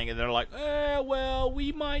goes to thing, and they're like, well,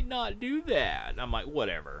 we might not do that. I'm like,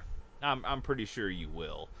 whatever. I'm pretty sure you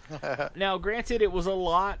will. Now, granted, it was a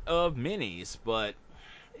lot of minis, but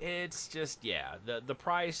it's just the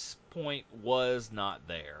price point was not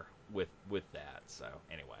there with that. So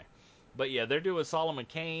anyway, but yeah, they're doing Solomon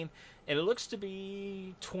Kane, and it looks to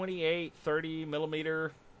be 28, 30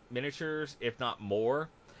 millimeter miniatures, if not more.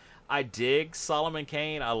 I dig Solomon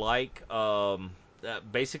Kane. I like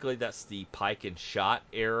basically that's the pike and shot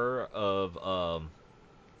era of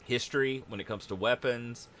history when it comes to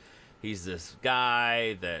weapons. He's this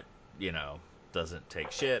guy that you know doesn't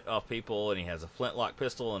take shit off people, and he has a flintlock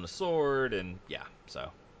pistol and a sword, and yeah, so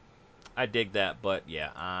I dig that. But yeah,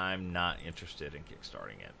 I'm not interested in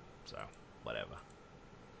kickstarting it. So whatever.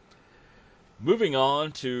 Moving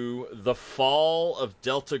on to the fall of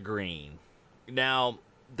Delta Green. Now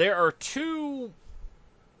there are two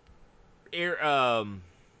er, um,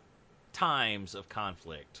 times of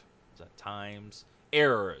conflict. Is that times?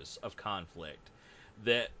 Eras of conflict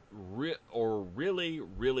that are really,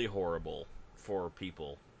 really horrible for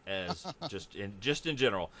people as just in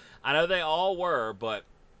general. I know they all were, but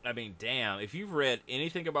I mean, damn! If you've read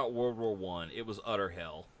anything about World War One, it was utter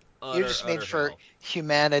hell, you utter just mean utter for hell.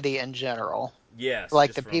 humanity in general, Yes, like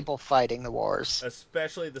just the from people fighting the wars.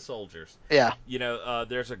 especially the soldiers. Yeah,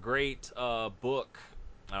 There's a great book.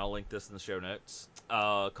 I'll link this in the show notes.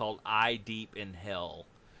 Called "Eye Deep in Hell,"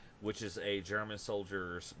 which is a German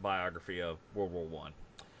soldier's biography of World War One.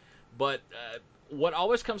 But what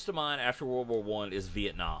always comes to mind after World War One is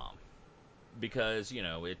Vietnam, because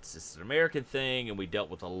it's an American thing, and we dealt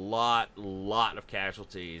with a lot of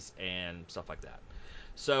casualties and stuff like that.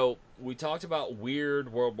 So we talked about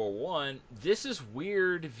weird World War One. This is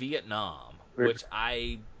weird Vietnam, Weird. which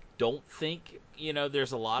I don't think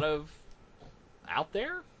there's a lot of out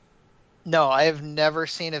there. no, I have never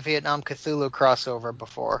seen a Vietnam Cthulhu crossover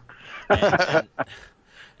before. And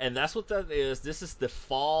and that's what that is. This is the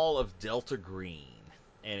fall of Delta Green,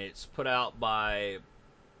 and it's put out by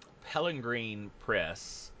Pellegrin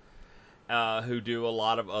Press, who do a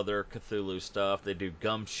lot of other Cthulhu stuff. They do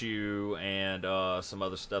Gumshoe and some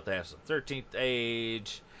other stuff. They have some 13th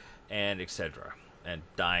Age and etc. and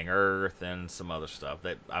Dying Earth and some other stuff.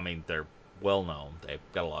 They're well known. They've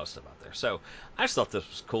got a lot of stuff out there. So I just thought this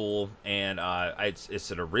was cool, and it's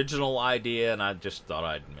an original idea, and I just thought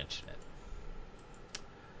I'd mention it.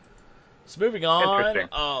 So moving on,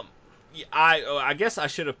 Interesting. I guess I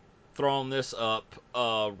should have thrown this up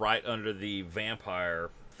right under the vampire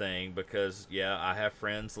thing because I have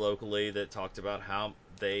friends locally that talked about how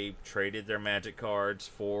they traded their magic cards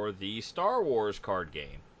for the Star Wars card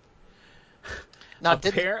game. Now,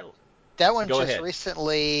 Apparently, that one go just ahead.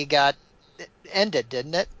 recently got ended,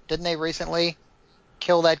 didn't it? Didn't they recently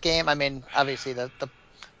kill that game? I mean, obviously the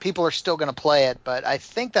people are still going to play it, but I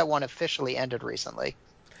think that one officially ended recently.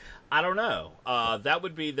 I don't know. That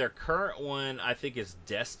would be their current one. I think is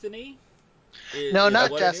Destiny. No, Is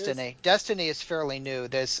not what it is. Destiny. Destiny is fairly new.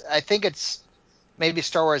 I think it's maybe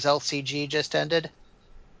Star Wars LCG just ended.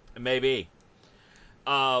 Maybe.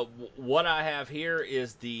 What I have here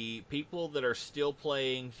is the people that are still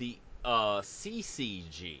playing the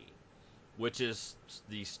CCG, which is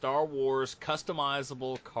the Star Wars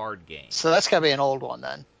customizable card game. So that's got to be an old one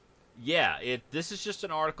then. Yeah, this is just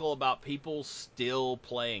an article about people still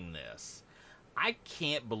playing this. I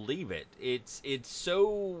can't believe it. It's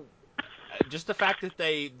so just the fact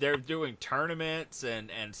that they're doing tournaments and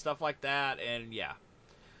stuff like that, and yeah,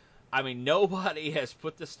 I mean nobody has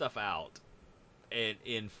put this stuff out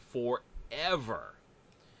in forever.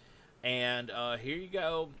 And here you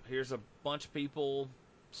go. Here's a bunch of people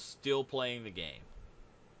still playing the game.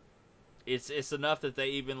 It's enough that they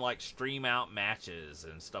even like stream out matches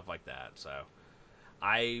and stuff like that. So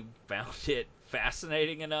I found it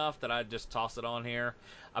fascinating enough that I just toss it on here.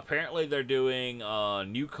 Apparently they're doing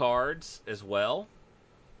new cards as well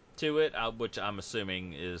to it, which I'm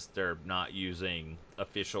assuming is they're not using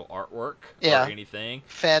official artwork or Yeah, anything.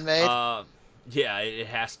 fan made. Uh, yeah, it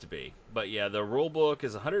has to be. But yeah, the rule book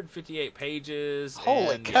is 158 pages,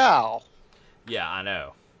 Holy and yeah, cow! yeah, I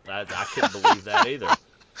know. I couldn't believe that either.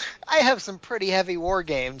 I have some pretty heavy war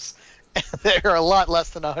games. There are a lot less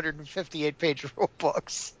than 158-page rule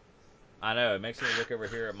books. I know. It makes me look over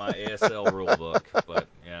here at my ASL rule book, but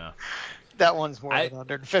yeah. That one's more I than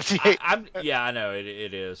 158. I'm yeah, I know it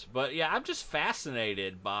is, but yeah, I'm just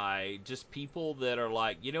fascinated by just people that are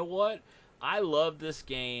like, you know what? I love this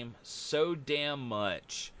game so damn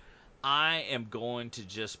much. I am going to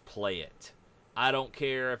just play it. I don't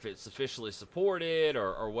care if it's officially supported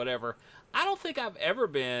or whatever. I don't think I've ever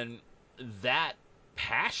been that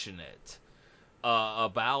passionate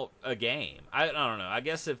about a game. I don't know. I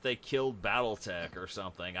guess if they killed BattleTech or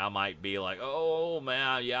something, I might be like, oh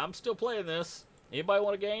man, yeah, I'm still playing this. Anybody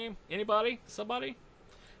want a game? Anybody? Somebody?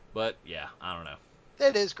 But yeah, I don't know.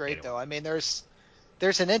 It is great Anyway, though. I mean, there's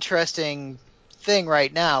an interesting thing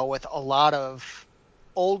right now with a lot of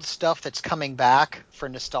old stuff that's coming back for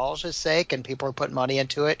nostalgia's sake, and people are putting money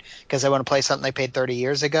into it because they want to play something they paid 30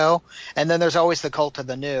 years ago. And then there's always the cult of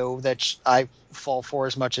the new that I fall for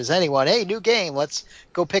as much as anyone. Hey, new game, let's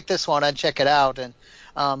go pick this one and check it out. And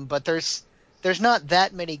but there's not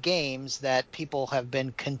that many games that people have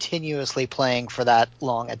been continuously playing for that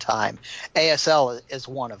long a time. ASL is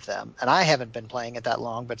one of them, and I haven't been playing it that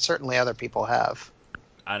long, but certainly other people have.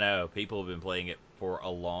 I know people have been playing it for a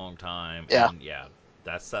long time, Yeah, and yeah,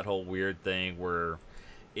 that's that whole weird thing where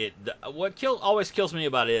what always kills me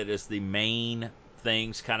about it is the main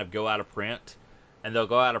things kind of go out of print, and they'll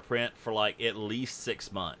go out of print for like at least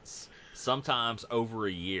 6 months, sometimes over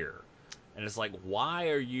a year, and it's like, why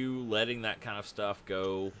are you letting that kind of stuff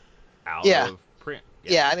go out yeah, of print?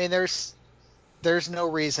 Yeah, yeah. I mean, there's no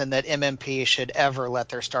reason that MMP should ever let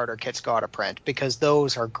their starter kits go out of print because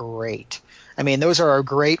those are great. I mean, those are a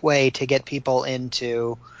great way to get people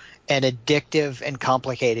into an addictive and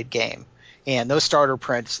complicated game. And those starter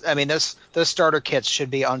prints, I mean, those starter kits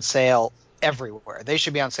should be on sale everywhere. They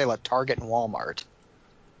should be on sale at Target and Walmart.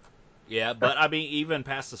 yeah, but I mean, even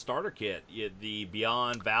past the starter kit, the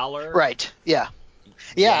Beyond Valor, Right. Yeah.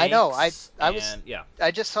 Yeah, I know. Yanks, I was and yeah,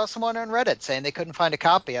 I just saw someone on Reddit saying they couldn't find a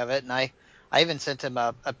copy of it, and I even sent him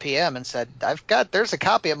a PM and said there's a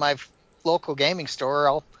copy at my local gaming store.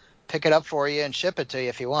 I'll pick it up for you and ship it to you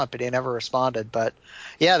if you want. But he never responded. But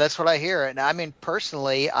yeah, that's what I hear. And I mean,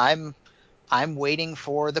 personally, I'm waiting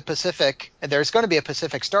for the Pacific. There's going to be a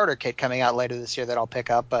Pacific starter kit coming out later this year that I'll pick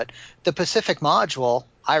up, but the Pacific module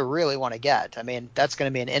I really want to get. I mean, that's going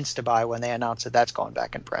to be an insta buy when they announce that that's going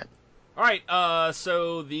back in print. all right,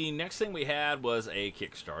 so the next thing we had was a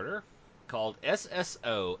Kickstarter called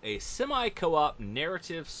SSO, a semi co op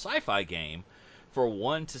narrative sci fi game for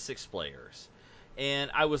 1 to 6 players.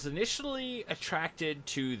 And I was initially attracted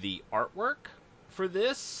to the artwork for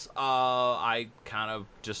this. I kind of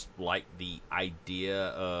just like the idea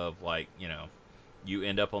of, like, you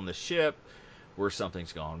end up on the ship where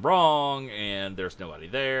something's gone wrong and there's nobody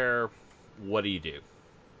there. What do you do?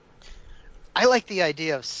 I like the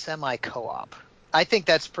idea of semi co-op. I think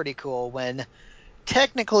that's pretty cool when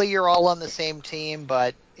technically you're all on the same team,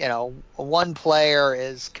 but one player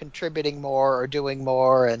is contributing more or doing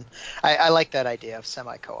more, and I like that idea of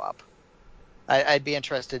semi co-op. I'd be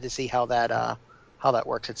interested to see how that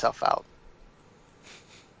works itself out.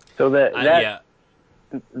 So that Yeah,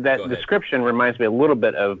 that description reminds me a little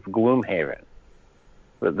bit of Gloomhaven.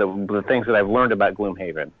 The things that I've learned about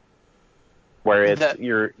Gloomhaven, where it's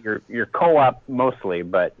you're co-op mostly,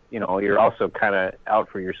 but you're also kind of out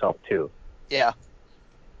for yourself too. Yeah.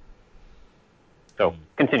 So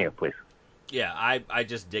continue, please. Yeah, I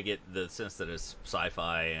just dig it, the sense that it's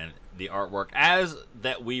sci-fi and the artwork as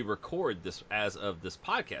that we record this, as of this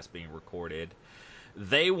podcast being recorded.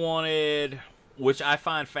 They wanted, which I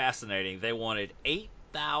find fascinating, they wanted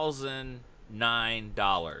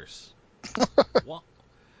 $8,009. Well,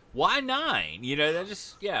 why 9? That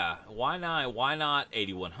just, why 9? Why not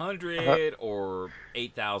 8,100 or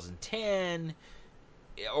 8,010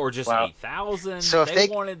 or just 8,000? So they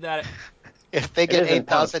wanted that. If they get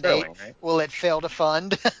 8,008, right? will it fail to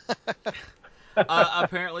fund?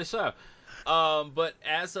 Apparently so. But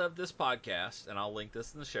as of this podcast, and I'll link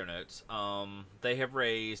this in the show notes, they have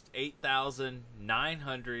raised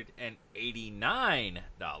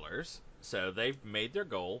 $8,989. So they've made their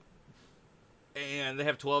goal, and they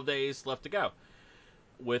have 12 days left to go.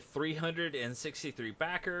 With 363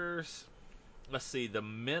 backers, let's see, the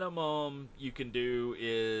minimum you can do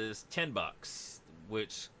is $10,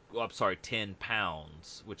 which, well, I'm sorry, £10,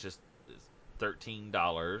 which is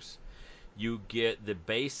 $13. You get the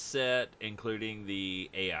base set, including the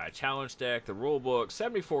AI challenge deck, the rulebook,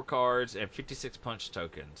 74 cards, and 56 punch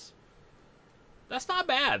tokens. That's not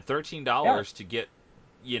bad. $13 to get,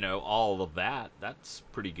 all of that. That's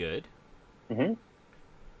pretty good. Mm-hmm.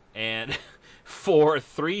 And for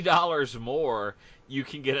 $3 more, you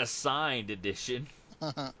can get a signed edition,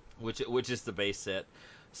 which is the base set.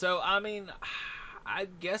 So, I mean, I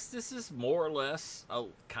guess this is more or less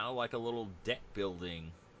kind of like a little deck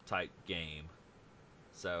building type game.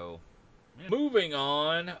 So, moving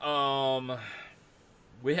on,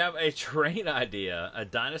 we have a terrain idea, a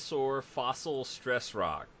dinosaur fossil stress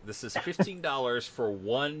rock. This is $15 for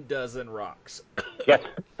 1 dozen rocks. Yes,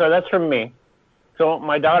 so that's from me. So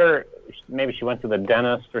my daughter, maybe she went to the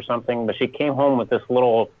dentist or something, but she came home with this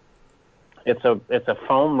little. It's a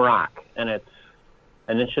foam rock, and it's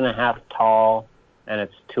 1.5 inches tall, and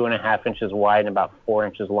it's 2.5 inches wide and about 4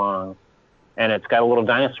 inches long, and it's got a little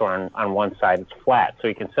dinosaur on one side. It's flat, so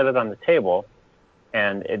you can set it on the table,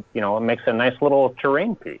 and it makes a nice little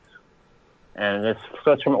terrain piece. And it's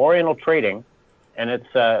from Oriental Trading, and it's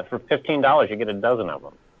for $15 you get a dozen of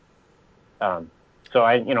them. So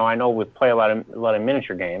I know we play a lot of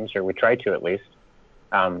miniature games, or we try to at least.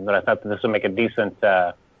 But I thought that this would make a decent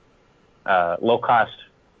low cost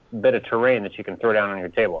bit of terrain that you can throw down on your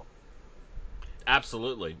table.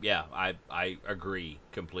 Absolutely, yeah, I agree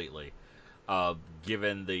completely.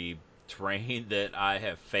 Given the terrain that I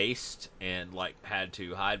have faced and had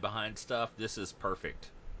to hide behind stuff, this is perfect.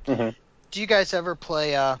 Mm-hmm. Do you guys ever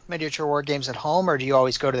play miniature war games at home, or do you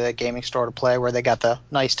always go to the gaming store to play where they got the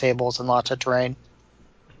nice tables and lots of terrain?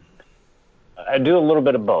 I do a little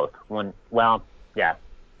bit of both. I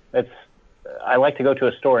like to go to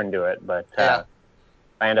a store and do it, but I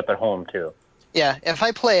end up at home too. Yeah, if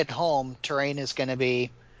I play at home, terrain is going to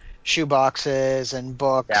be shoe boxes and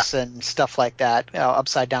books and stuff like that,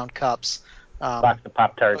 upside down cups. Box of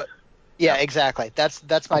Pop-Tarts. Yeah, exactly.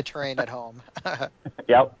 That's my terrain at home.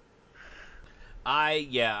 Yep.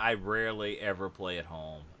 I rarely ever play at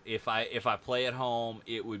home. If I play at home,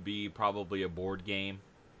 it would be probably a board game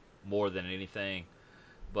more than anything.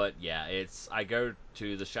 But yeah, I go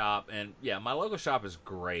to the shop, and yeah, my local shop is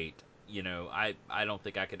great. I don't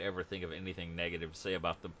think I could ever think of anything negative to say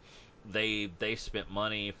about them. They spent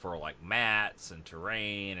money for mats and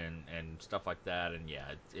terrain and stuff like that, and yeah,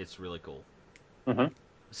 it's really cool. Mm-hmm.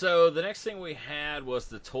 So the next thing we had was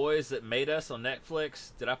the Toys That Made Us on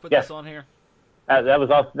Netflix. Did I put this on here? That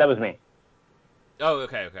was me. Oh,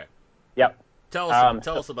 okay. Yep. Tell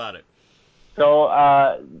us about it.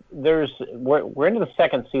 So we're into the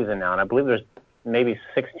second season now, and I believe there's maybe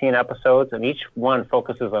 16 episodes, and each one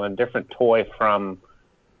focuses on a different toy from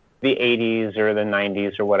the 80s or the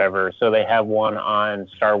 90s or whatever. So they have one on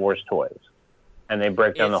Star Wars toys, and they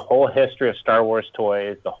break down the whole history of Star Wars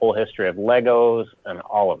toys, the whole history of Legos, and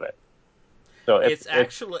all of it. So it's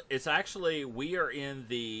actually it's in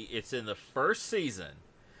the first season,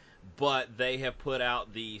 but they have put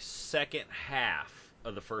out the second half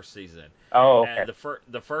of the first season. Oh, okay. And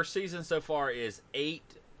the first season so far is eight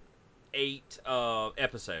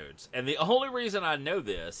episodes, and the only reason I know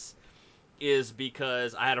this is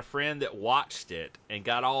because I had a friend that watched it and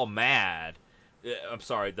got all mad. I'm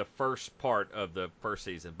sorry, the first part of the first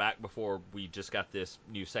season, back before we just got this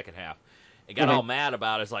new second half. and got all mad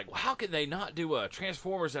about it. It's like, well, how can they not do a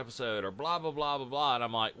Transformers episode or blah blah blah blah blah? And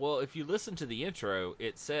I'm like, well, if you listen to the intro,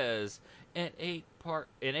 it says an eight part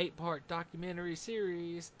documentary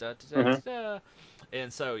series. Da, da, da, da.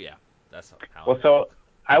 And so yeah, that's how. Well, so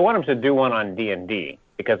I want them to do one on D&D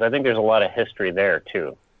because I think there's a lot of history there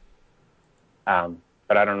too.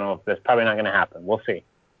 But I don't know if that's probably not going to happen. We'll see.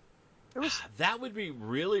 That would be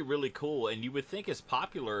really, really cool, and you would think as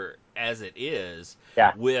popular as it is,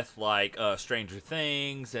 with like Stranger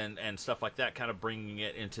Things and stuff like that, kind of bringing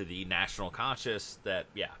it into the national conscious. That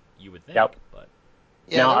you would think. Yep. But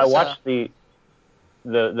now I watched the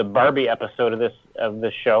Barbie episode of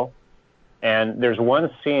this show, and there's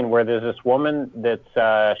one scene where there's this woman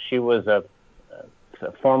that's she was a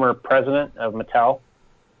former president of Mattel,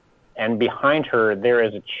 and behind her there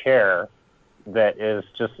is a chair that is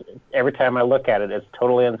just, every time I look at it, it's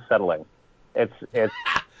totally unsettling. It's like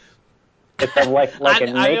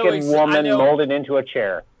a naked woman molded into a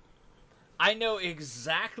chair. I know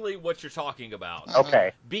exactly what you're talking about.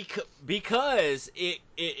 Okay. Because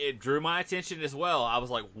it drew my attention as well. I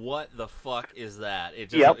was like, what the fuck is that?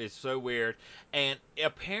 It's so weird. And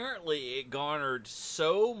apparently it garnered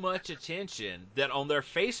so much attention that on their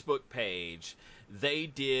Facebook page, they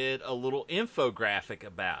did a little infographic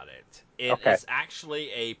about it. It's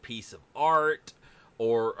actually a piece of art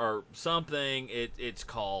or something. It's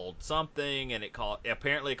called something, and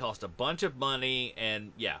apparently it cost a bunch of money,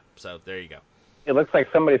 and so there you go. It looks like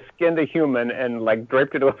somebody skinned a human and like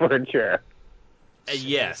draped it over a chair.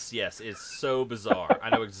 Yes, it's so bizarre.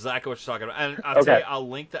 I know exactly what you're talking about, and I'll tell you, I'll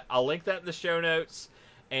link that in the show notes,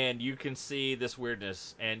 and you can see this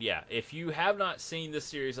weirdness. And if you have not seen this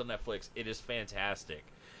series on Netflix, it is fantastic.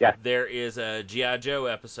 Yeah. There is a G.I. Joe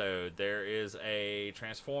episode. There is a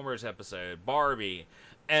Transformers episode, Barbie,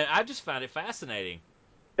 and I just found it fascinating.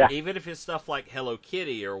 Yeah. Even if it's stuff like Hello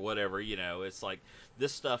Kitty or whatever, it's like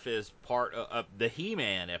this stuff is part of the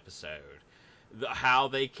He-Man episode. How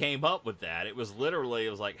they came up with that. It was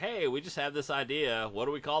like, hey, we just have this idea. What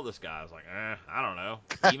do we call this guy? I was like, I don't know.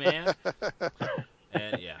 He-Man?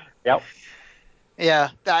 And Yep. Yeah,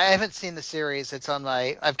 I haven't seen the series. It's on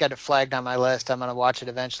I've got it flagged on my list. I'm going to watch it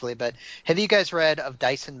eventually. But have you guys read Of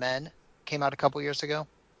Dice and Men? Came out a couple years ago.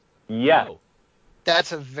 Yeah. No.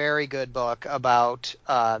 That's a very good book about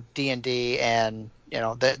D&D and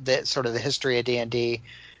the sort of the history of D&D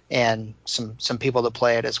and some people that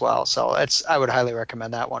play it as well. So I would highly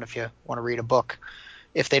recommend that one if you want to read a book.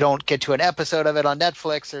 If they don't get to an episode of it on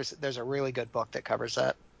Netflix, there's a really good book that covers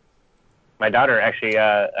that. My daughter actually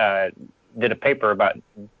did a paper about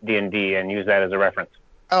D&D and used that as a reference.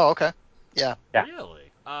 Oh, okay. Yeah. Really?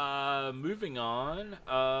 Moving on.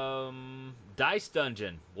 Dice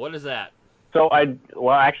Dungeon. What is that? So I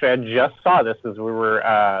just saw this as we were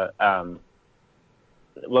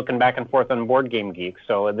looking back and forth on Board Game Geek.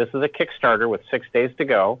 So this is a Kickstarter with 6 days to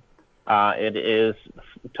go. It is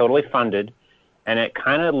totally funded, and it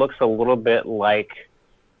kind of looks a little bit like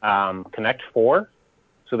Connect 4.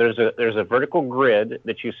 So there's a vertical grid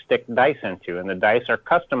that you stick dice into, and the dice are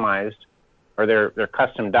customized, or they're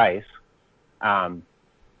custom dice.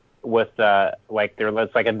 With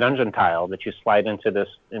it's like a dungeon tile that you slide into this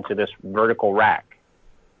vertical rack.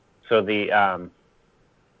 So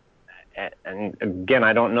and again,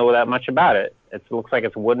 I don't know that much about it. It looks like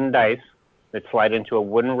it's wooden dice that slide into a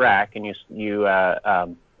wooden rack, and it's a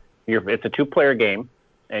 2-player game,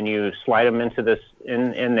 and you slide them into this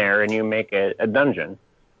in there, and you make a dungeon.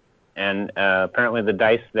 And apparently, the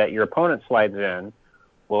dice that your opponent slides in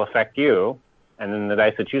will affect you, and then the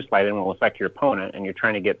dice that you slide in will affect your opponent, and you're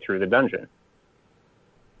trying to get through the dungeon.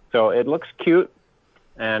 So it looks cute,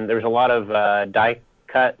 and there's a lot of die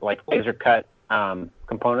cut, like laser cut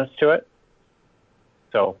components to it.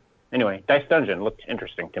 So anyway, Dice Dungeon looked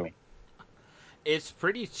interesting to me. It's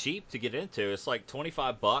pretty cheap to get into. It's like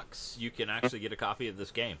 $25. You can actually get a copy of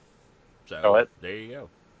this game. So there you go.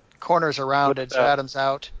 Corners are rounded, so Adam's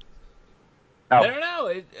out. Oh.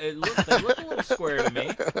 No. They look a little square to me.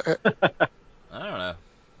 I don't know.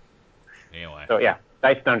 Anyway. So yeah,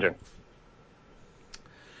 Dice Dungeon.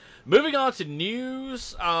 Moving on to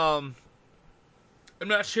news. I'm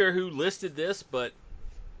not sure who listed this, but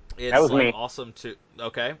it's that was me. awesome to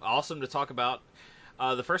talk about.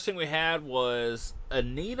 The first thing we had was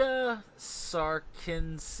Anita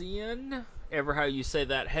Sarkeesian, ever how you say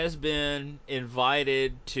that, has been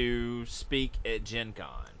invited to speak at Gen Con.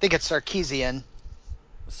 I think it's Sarkeesian.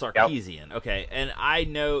 Yep. Okay. And I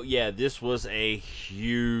know, this was a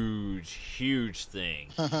huge thing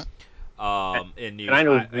in news. And I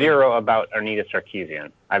know zero about Anita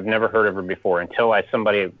Sarkeesian. I've never heard of her before until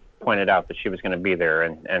somebody pointed out that she was going to be there,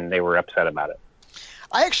 and they were upset about it.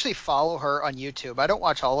 I actually follow her on YouTube. I don't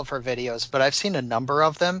watch all of her videos, but I've seen a number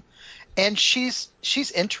of them, and she's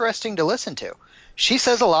interesting to listen to. She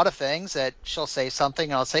says a lot of things that she'll say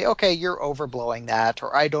something, and I'll say, "Okay, you're overblowing that,"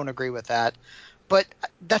 or "I don't agree with that," but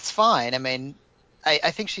that's fine. I mean,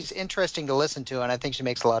 I think she's interesting to listen to, and I think she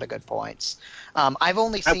makes a lot of good points. I've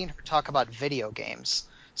only I, seen her talk about video games,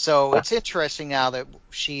 so it's interesting now that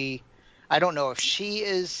I don't know if she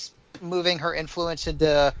is moving her influence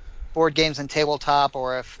into board games and tabletop,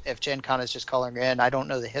 or if Gen Con is just calling her in. I don't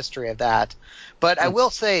know the history of that, but I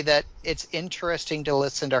will say that it's interesting to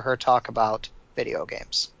listen to her talk about video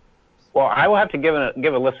games. well, I will have to give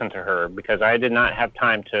a listen to her because I did not have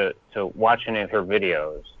time to watch any of her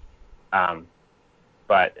videos. Um,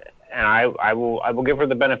 but and I will give her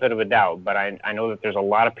the benefit of a doubt. But I know that there's a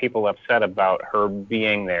lot of people upset about her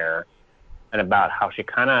being there and about how she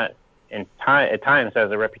kind of at times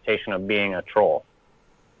has a reputation of being a troll.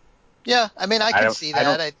 Yeah, I mean, I I can don't see I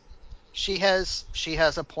don't. that. She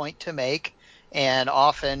has a point to make, and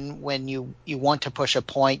often when you want to push a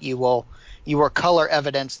point, you will color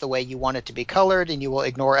evidence the way you want it to be colored, and you will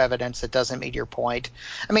ignore evidence that doesn't meet your point.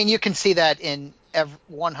 I mean, you can see that in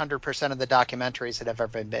 100% of the documentaries that have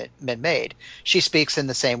ever been made. She speaks in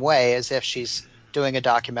the same way as if she's doing a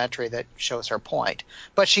documentary that shows her point,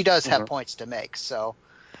 but she does have Mhm. points to make. So,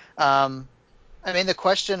 um, I mean, the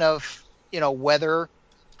question of whether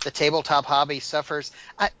the tabletop hobby suffers.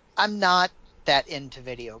 I'm not that into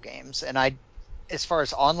video games, and as far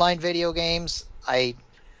as online video games, I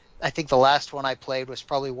think the last one I played was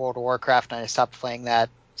probably World of Warcraft, and I stopped playing that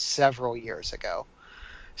several years ago.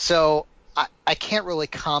 So I can't really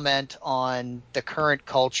comment on the current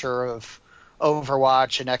culture of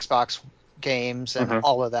Overwatch and Xbox games and Mhm.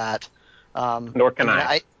 all of that. Nor I can mean,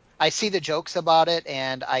 I. I see the jokes about it,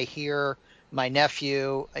 and I hear my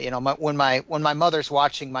nephew. When my mother's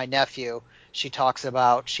watching my nephew,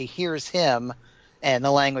 she hears him and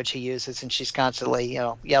the language he uses, and she's constantly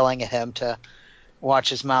yelling at him to watch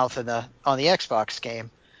his mouth on the Xbox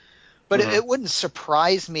game. But it Mhm. wouldn't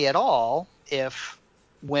surprise me at all if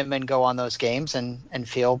women go on those games and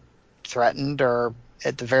feel threatened or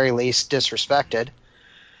at the very least disrespected.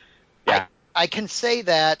 I Yeah. I can say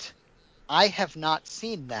that I have not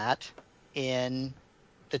seen that in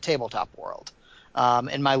the tabletop world.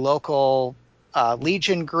 In my local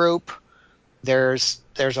Legion group, there's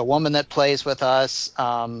a woman that plays with us,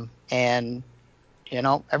 and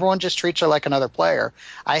everyone just treats her like another player.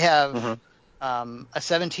 I have Mhm. a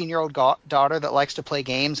 17-year-old daughter that likes to play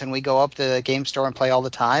games, and we go up to the game store and play all the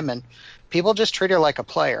time, and people just treat her like a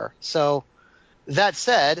player. So that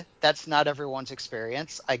said, that's not everyone's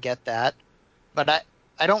experience. I get that, but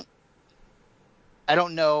I don't I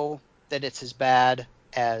don't know that it's as bad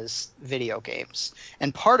as video games.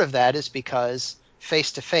 And part of that is because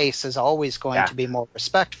face to face is always going Yeah. to be more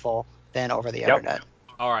respectful than over the Yep. internet.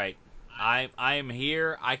 All right, I am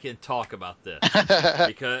here. I can talk about this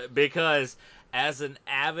because as an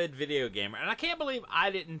avid video gamer, and I can't believe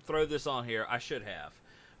I didn't throw this on here. I should have,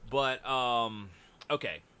 but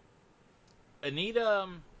okay. Anita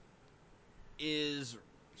is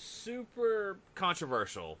super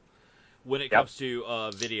controversial when it Yep. comes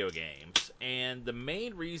to video games. And the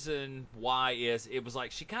main reason why is it was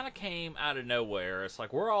like she kind of came out of nowhere. It's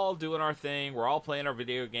like we're all doing our thing, we're all playing our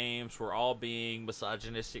video games, we're all being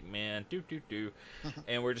misogynistic men,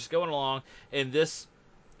 and we're just going along. And this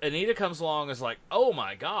Anita comes along and is like, oh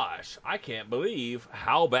my gosh, I can't believe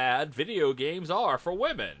how bad video games are for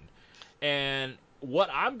women. And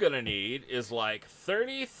what I'm gonna need is like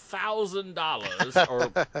 $30,000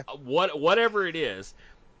 or whatever it is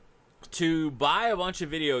to buy a bunch of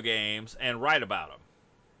video games and write about them.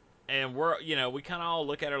 And we kind of all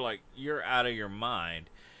look at her like, you're out of your mind.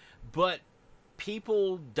 But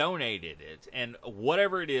people donated it, and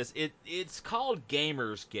whatever it is, it's called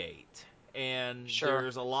Gamersgate. And Sure.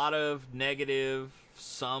 there's a lot of negative,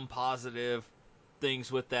 some positive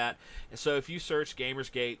things with that. And so if you search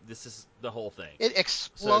Gamersgate, this is the whole thing. It So,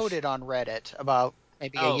 exploded on Reddit about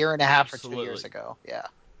maybe a oh, year and a half or 2 years absolutely. ago. Yeah.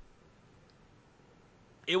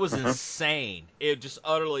 It was Mhm. insane. It just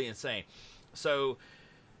utterly insane. So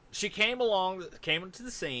she came into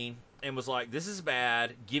the scene and was like, "This is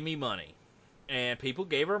bad. Give me money." And people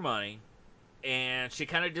gave her money, and she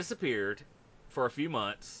kind of disappeared for a few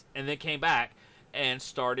months, and then came back and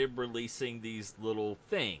started releasing these little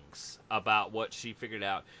things about what she figured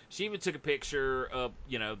out. She even took a picture of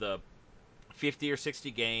the 50 or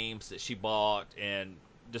 60 games that she bought and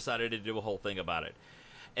decided to do a whole thing about it.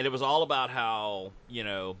 And it was all about how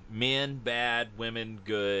men bad, women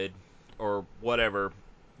good, or whatever.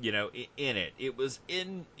 In it, it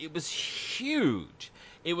was huge.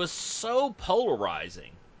 it was so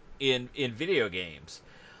polarizing in video games.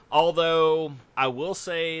 Although I will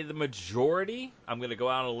say the majority, I'm going to go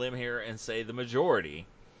out on a limb here and say the majority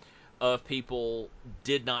of people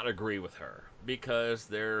did not agree with her because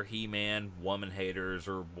they're He-Man woman haters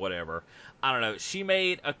or whatever. I don't know. She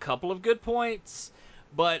made a couple of good points,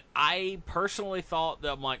 but I personally thought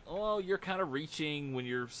that I'm like, oh, you're kind of reaching when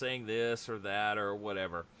you're saying this or that or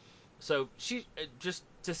whatever. So she just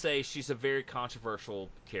to say she's a very controversial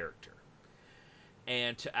character.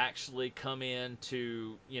 And to actually come in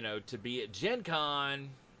to, to be at Gen Con,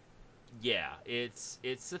 yeah, it's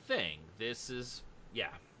a thing. This is, yeah,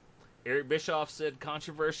 Eric Bischoff said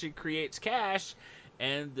controversy creates cash,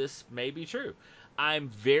 and this may be true. I'm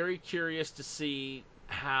very curious to see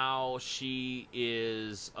how she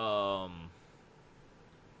is. How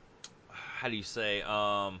do you say?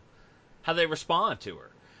 How they respond to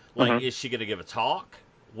her. Like, Mm-hmm. is she going to give a talk?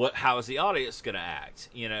 How is the audience going to act?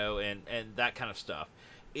 And that kind of stuff.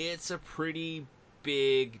 It's a pretty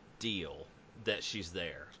big deal that she's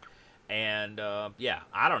there. And yeah,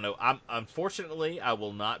 I don't know. Unfortunately, I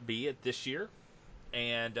will not be at this year,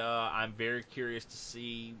 and I'm very curious to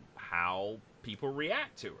see how people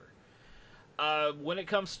react to her. When it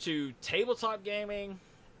comes to tabletop gaming,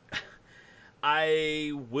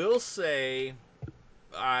 I will say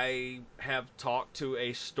I have talked to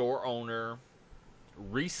a store owner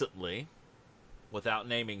recently, without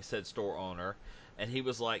naming said store owner, and he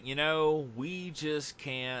was like, we just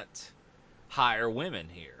can't hire women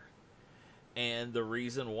here. And the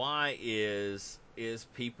reason why is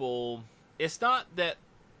people, it's not that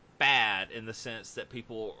bad in the sense that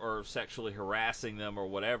people are sexually harassing them or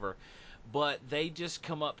whatever, but they just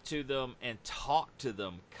come up to them and talk to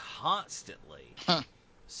them constantly.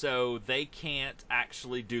 So they can't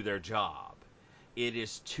actually do their job. It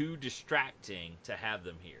is too distracting to have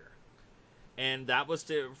them here. And that was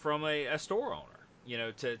from a store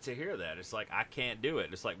owner, to hear that. It's like, I can't do it.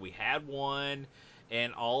 It's like, we had one,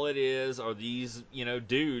 and all it is are these,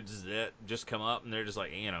 dudes that just come up and they're just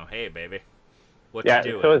like, hey, baby, what you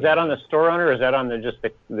doing? So is that on the store owner, or is that on just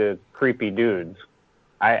the creepy dudes?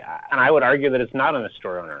 I would argue that it's not on the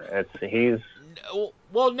store owner. He's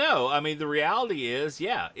Well, no. I mean, the reality is,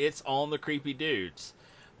 yeah, it's on the creepy dudes,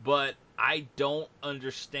 but I don't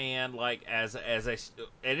understand, like, and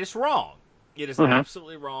it's wrong. It is mm-hmm.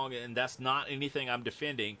 absolutely wrong, and that's not anything I'm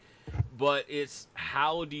defending. But it's,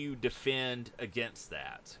 how do you defend against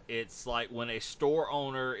that? It's like when a store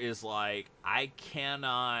owner is like, I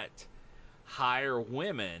cannot hire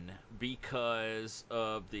women because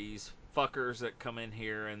of these fuckers that come in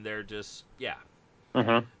here and they're just, yeah,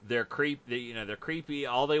 Mm-hmm. they're creepy.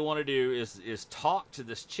 All they want to do is talk to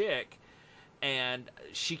this chick, and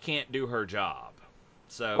she can't do her job.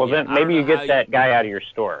 So Well, yeah, then I don't maybe know you how get you. that guy out of your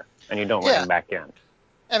store and you don't let Yeah, him back in.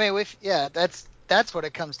 I mean, that's what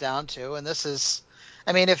it comes down to. And this is,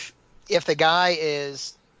 I mean, if the guy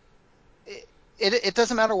is, it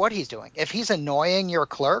doesn't matter what he's doing. If he's annoying your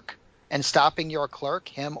clerk and stopping your clerk,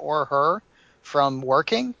 him or her, from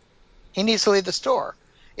working, he needs to leave the store.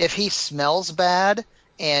 If he smells bad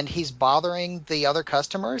and he's bothering the other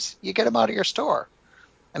customers, you get him out of your store.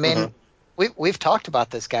 I mean, Mm-hmm. we've talked about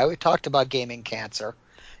this guy. We've talked about gaming cancer.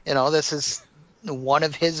 This is one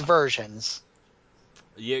of his versions.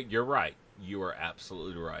 Yeah, you're right. You are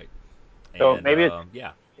absolutely right. So And maybe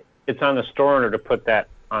yeah, it's on the store owner to put that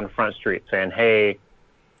on Front Street, saying, "Hey,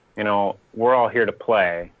 we're all here to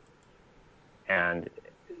play," and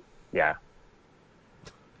yeah,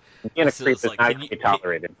 being a so creep it's is like, not going to be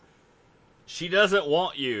tolerated. she doesn't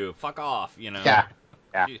want you. Fuck off. Yeah,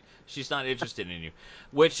 yeah. She's not interested in you.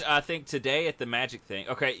 Which I think today at the Magic thing.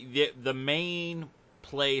 Okay, the main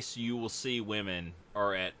place you will see women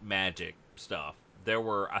are at Magic stuff. There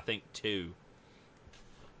were, I think, two,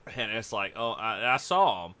 and it's like, oh, I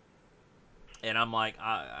saw them, and I'm like,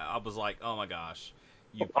 I was like, oh my gosh,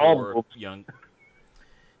 you All poor boobs. young,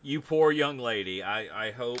 you poor young lady.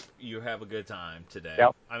 I hope you have a good time today.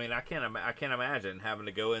 Yep. I mean, I can't imagine having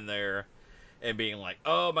to go in there and being like,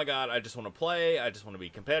 oh my god, I just want to play, I just want to be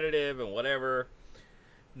competitive and whatever.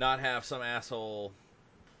 Not have some asshole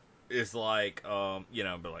is like, be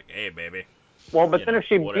like, hey baby, Well, but then if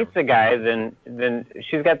she whatever. beats a guy, then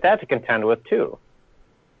she's got that to contend with too.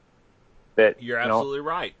 That You're absolutely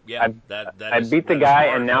right. Yeah, I that I is beat the that is guy,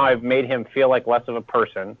 smart and of now her. I've made him feel like less of a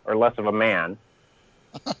person or less of a man.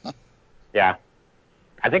 Yeah,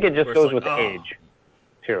 I think it just Where it's goes like, with oh, age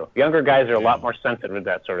too. Younger guys are a lot yeah, more sensitive to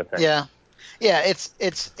that sort of thing. Yeah, yeah.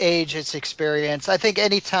 It's age, it's experience. I think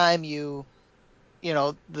anytime the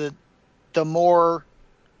the more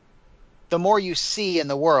the more you see in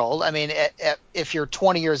the world. I mean, if you're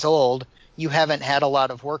 20 years old, you haven't had a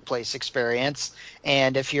lot of workplace experience.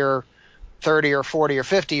 And if you're 30 or 40 or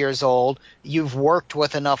 50 years old, you've worked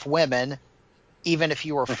with enough women, even if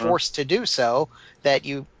you were forced to do so, that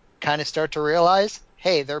you kind of start to realize,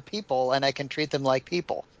 hey, they're people and I can treat them like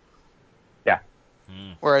people. Yeah.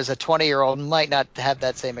 Whereas a 20-year-old might not have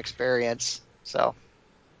that same experience. So,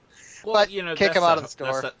 Well, but kick them out of the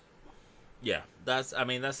store. That's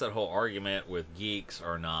that whole argument with geeks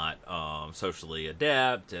are not socially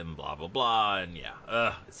adept and blah blah blah, and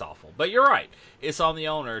it's awful. But you're right; it's on the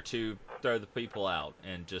owner to throw the people out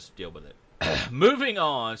and just deal with it. Moving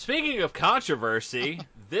on. Speaking of controversy,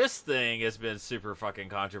 this thing has been super fucking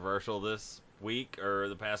controversial this week or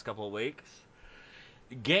the past couple of weeks.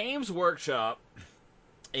 Games Workshop,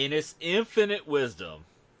 in its infinite wisdom,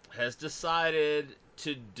 has decided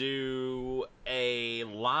to do a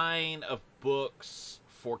line of books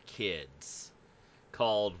for kids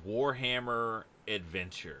called Warhammer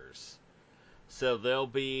Adventures. So they'll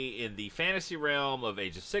be in the fantasy realm of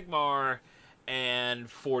Age of Sigmar and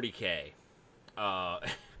 40K. Uh,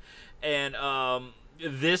 and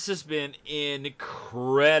this has been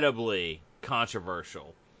incredibly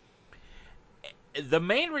controversial. The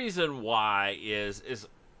main reason why is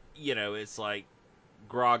it's like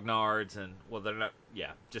grognards and they're not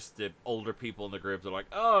just the older people in the group. They're like,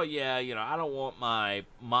 oh yeah, I don't want my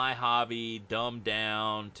hobby dumbed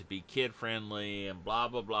down to be kid friendly and blah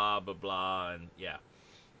blah blah blah blah,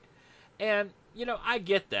 and I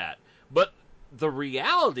get that, but the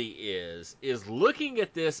reality is looking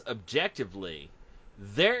at this objectively,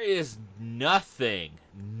 there is nothing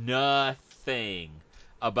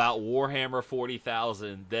about Warhammer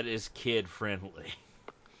 40,000 that is kid friendly.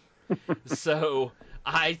 So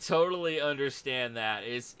I totally understand that.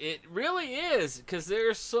 It really is, because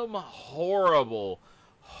there's some horrible,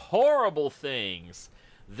 horrible things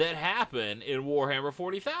that happen in Warhammer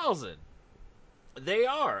 40,000. They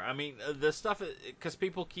are. I mean, the stuff, because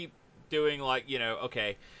people keep doing like,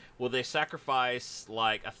 okay, well they sacrifice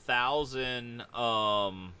like 1,000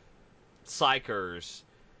 psychers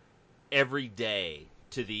every day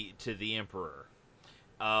to the Emperor.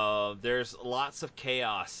 There's lots of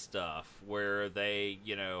chaos stuff where they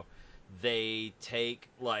take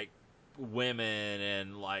like women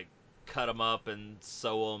and like cut them up and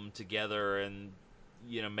sew them together and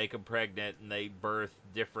make them pregnant, and they birth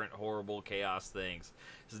different horrible chaos things.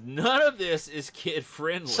 None of this is kid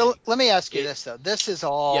friendly. So let me ask you this though. This is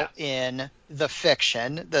all in the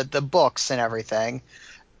fiction, the books and everything.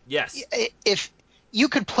 Yes. If you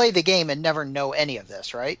could play the game and never know any of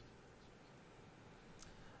this, right?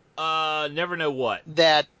 Never know what?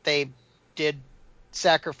 That they did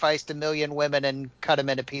sacrificed 1 million women and cut them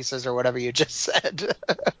into pieces or whatever you just said.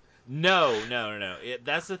 No.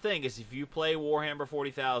 That's the thing, is if you play Warhammer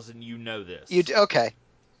 40,000, you know this. Okay.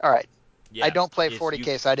 All right. Yeah, I don't play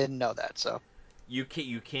 40K, so I didn't know that. So you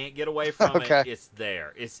can't get away from okay. it. It's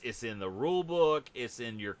there. It's in the rule book. It's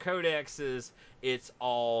in your codexes. It's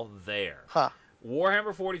all there. Huh.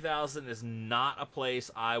 Warhammer 40,000 is not a place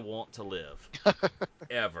I want to live.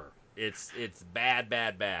 Ever. It's bad.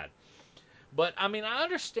 But I mean, I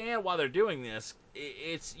understand why they're doing this.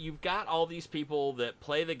 It's you've got all these people that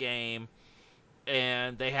play the game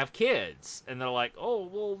and they have kids, and they're like, "Oh,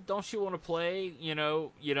 well, don't you want to play? You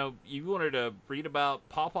wanted to read about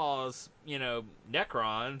Pawpaw's,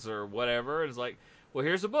 Necrons or whatever." And it's like, "Well,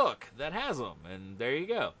 here's a book that has them, and there you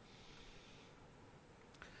go."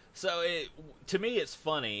 So to me, it's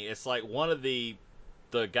funny. It's like one of the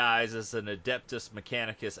guys is an Adeptus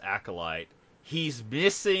Mechanicus acolyte. He's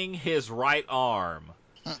missing his right arm.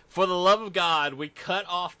 For the love of God, we cut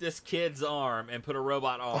off this kid's arm and put a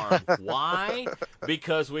robot arm. Why?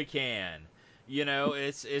 Because we can.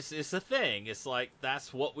 It's a thing. It's like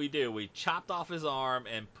that's what we do. We chopped off his arm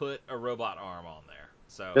and put a robot arm on there.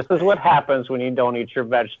 So this is what happens when you don't eat your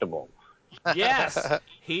vegetables. Yes,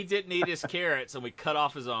 he didn't eat his carrots, and we cut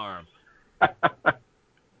off his arm.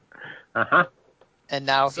 And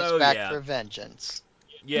now he's back for vengeance.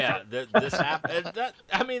 Yeah, this happened.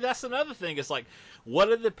 That's another thing. It's like, what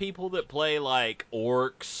are the people that play like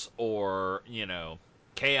orcs or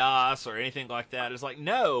chaos or anything like that? It's like,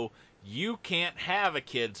 no, you can't have a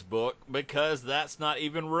kid's book because that's not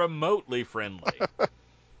even remotely friendly.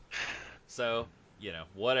 So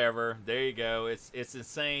whatever. There you go. It's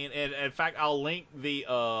insane. And in fact, I'll link the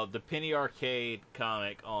Penny Arcade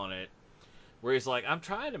comic on it, where he's like, I'm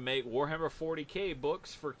trying to make Warhammer 40K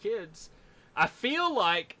books for kids. I feel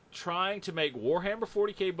like trying to make Warhammer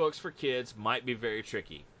 40K books for kids might be very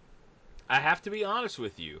tricky. I have to be honest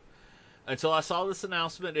with you. Until I saw this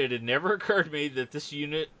announcement, it had never occurred to me that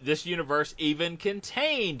this universe even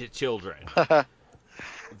contained children.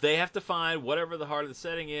 They have to find whatever the heart of the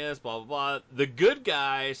setting is, blah, blah, blah. The good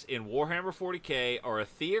guys in Warhammer 40k are a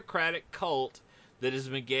theocratic cult that has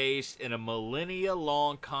been engaged in a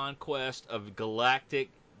millennia-long conquest of galactic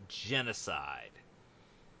genocide.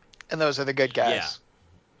 And those are the good Yeah. guys.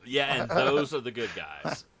 Yeah, and those are the good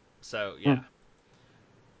guys. So, yeah.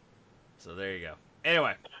 So there you go.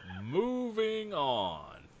 Anyway, moving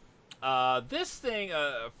on. This thing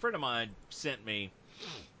a friend of mine sent me,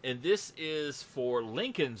 and this is for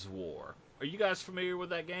Lincoln's War. Are you guys familiar with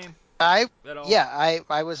that game I at all? yeah,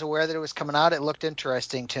 I was aware that it was coming out. It looked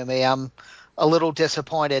interesting to me. I'm a little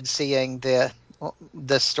disappointed seeing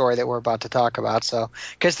this story that we're about to talk about. So,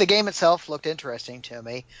 because the game itself looked interesting to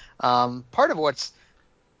me. Part of what's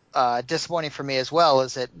disappointing for me as well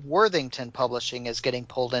is that Worthington Publishing is getting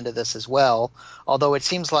pulled into this as well. Although it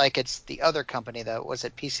seems like it's the other company that was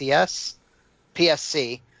it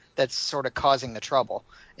PSC that's sort of causing the trouble.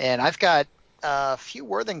 And I've got a few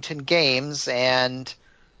Worthington games, and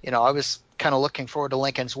I was kind of looking forward to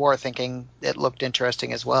Lincoln's War, thinking it looked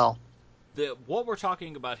interesting as well. What we're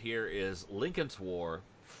talking about here is Lincoln's War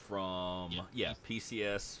from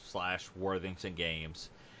PCS/Worthington Games.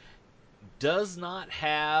 Does not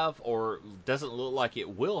have, or doesn't look like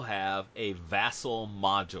it will have, a Vassal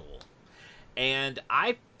module. And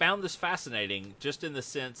I found this fascinating just in the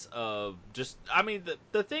sense of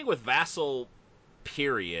the thing with Vassal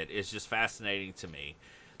period is just fascinating to me.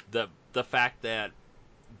 The fact that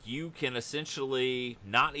you can essentially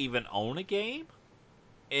not even own a game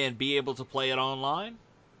and be able to play it online.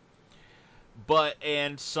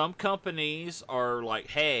 And some companies are like,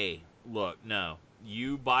 hey, look, no,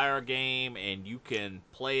 you buy our game and you can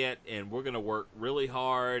play it, and we're going to work really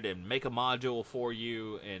hard and make a module for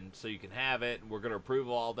you, and so you can have it, and we're going to approve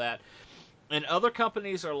all that. And other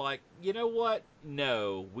companies are like, you know what?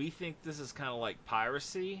 No, we think this is kind of like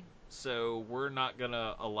piracy, so we're not going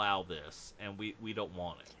to allow this, and we don't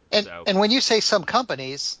want it. And So, and when you say some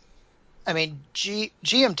companies, I mean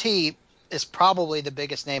GMT is probably the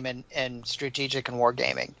biggest name in strategic and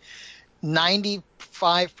wargaming. 95%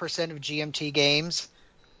 of GMT games,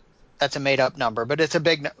 that's a made up number, but it's a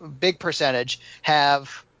big percentage,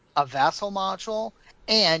 have a Vassal module,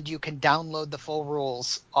 and you can download the full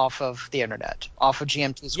rules off of the internet, off of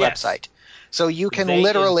GMT's yes, website. So you can they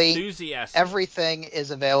literally, enthusiastic. everything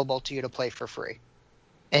is available to you to play for free.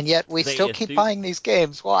 And yet we They still keep buying these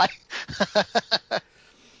games. Why?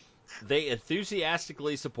 they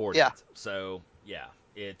enthusiastically support Yeah. it. So yeah,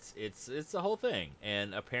 it's the whole thing.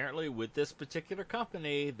 And apparently, with this particular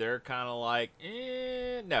company, they're kind of like,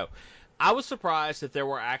 no. I was surprised that there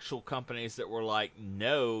were actual companies that were like,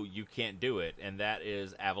 no, you can't do it, and that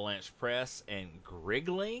is Avalanche Press and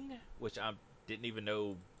Grigling, which I didn't even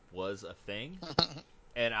know was a thing.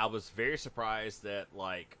 And I was very surprised that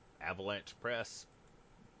like Avalanche Press,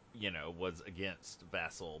 was against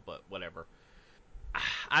Vassal, but whatever.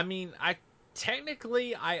 I mean, I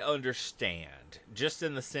understand, just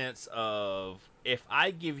in the sense of if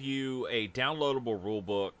I give you a downloadable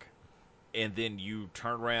rulebook and then you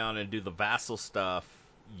turn around and do the Vassal stuff,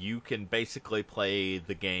 you can basically play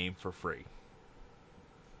the game for free.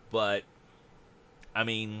 But I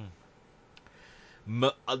mean,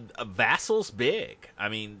 a Vassal's big. I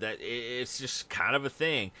mean, that it's just kind of a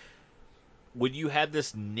thing. When you have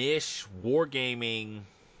this niche wargaming,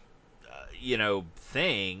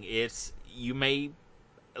 thing, it's you may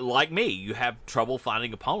like me, you have trouble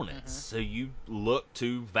finding opponents, Hmm. so you look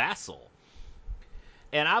to Vassal.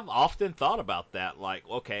 And I've often thought about that, like,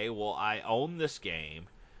 okay, well, I own this game,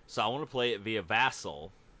 so I want to play it via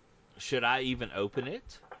Vassal. Should I even open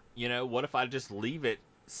it? What if I just leave it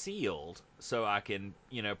sealed so I can,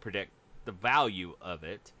 predict the value of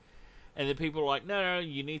it? And then people are like, no, no,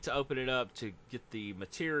 you need to open it up to get the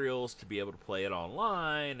materials to be able to play it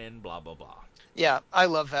online and blah, blah, blah. Yeah, I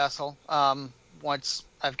love Vassal. Once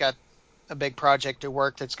I've got a big project at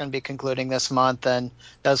work that's going to be concluding this month, and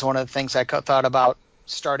that's one of the things I thought about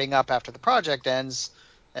starting up after the project ends,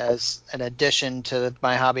 as an addition to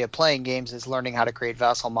my hobby of playing games, is learning how to create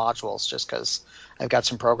Vassal modules. Just because I've got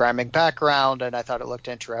some programming background, and I thought it looked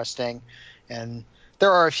interesting, and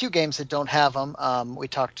there are a few games that don't have them. We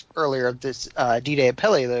talked earlier of this D-Day at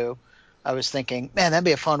Peleliu. I was thinking, man, that'd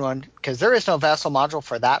be a fun one because there is no Vassal module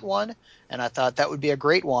for that one, and I thought that would be a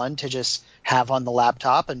great one to just have on the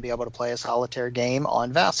laptop and be able to play a solitaire game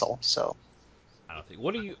on Vassal. So, I don't think.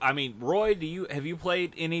 What do you? I mean, Roy, have you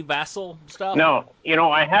played any Vassal stuff? No,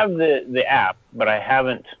 I have the app, but I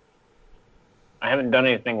haven't done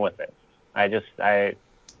anything with it.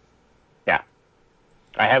 Yeah,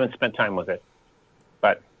 I haven't spent time with it,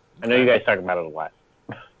 but I know you Okay. guys talk about it a lot.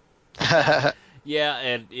 Yeah,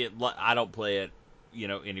 and I don't play it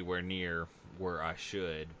anywhere near where I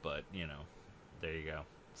should, but there you go.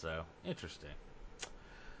 So interesting.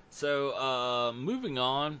 So moving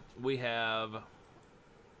on, we have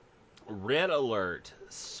Red Alert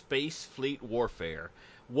Space Fleet Warfare.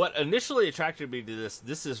 What initially attracted me to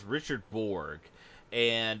this is Richard Borg,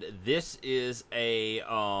 and this is a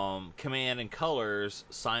Command and Colors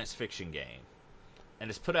science fiction game, and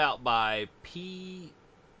it's put out by PSC.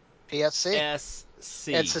 It's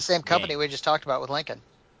the PSC same company we Games. just talked about with Lincoln.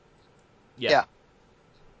 Yeah.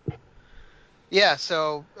 Yeah,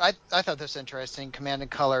 so I thought this was interesting. Command and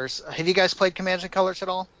Colors. Have you guys played Command and Colors at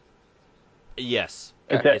all? Yes.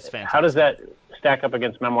 Okay. It's fantastic. How does that stack up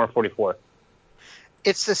against Memoir 44?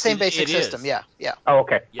 It's the same basic it system. is. Yeah. Oh,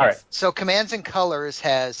 okay. Yes. All right. So Commands and Colors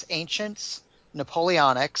has Ancients,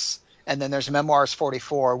 Napoleonics, and then there's Memoirs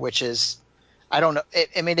 44, which is, I don't know.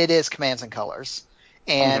 It is Commands and Colors.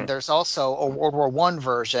 And there's also a World War I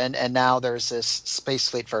version, and now there's this Space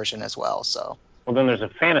Fleet version as well. So. Well, then there's a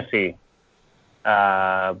fantasy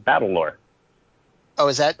battle lore. Oh,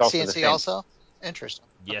 is that Also the CNC same. also? Interesting.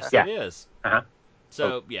 Yes, Okay. it is. Uh-huh.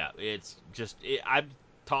 So yeah, it's just I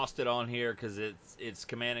tossed it on here because it's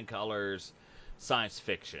Command and Colors science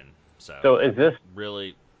fiction. So is this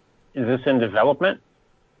in development?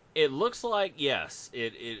 It looks like yes,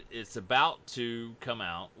 it's about to come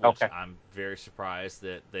out, which Okay. I'm very surprised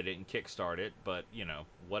that they didn't kickstart it, but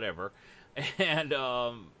whatever. And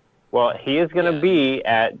well, he is going to be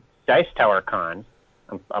at Dice Tower Con.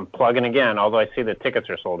 I'm plugging again, although I see the tickets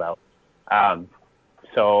are sold out.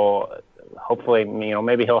 So hopefully,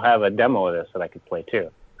 maybe he'll have a demo of this that I could play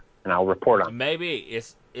too, and I'll report on. Maybe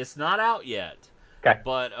it's not out yet. Okay.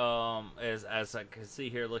 But as I can see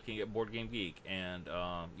here, looking at Board Game Geek, and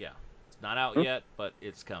it's not out yet, but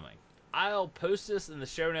it's coming. I'll post this in the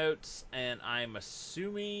show notes, and I'm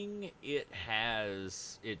assuming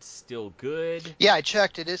it's still good. Yeah, I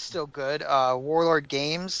checked. It is still good. Warlord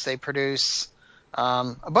Games, they produce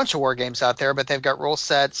a bunch of war games out there, but they've got rule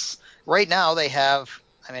sets. Right now, they have,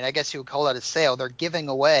 I guess you would call it a sale. They're giving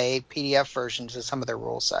away PDF versions of some of their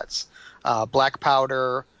rule sets. Black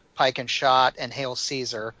Powder, Pike and Shot, and Hail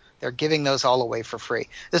Caesar. They're giving those all away for free.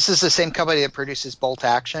 This is the same company that produces Bolt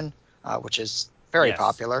Action, which is very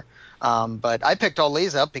popular. But I picked all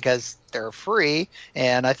these up because they're free,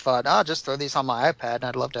 and I thought, I'll just throw these on my iPad, and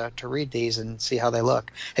I'd love to read these and see how they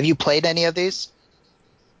look. Have you played any of these?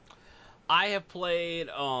 I have played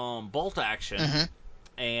Bolt Action,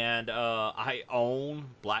 and I own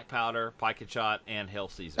Black Powder, Pike and Shot, and Hail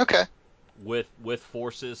Caesar. Okay. With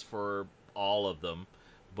forces for all of them,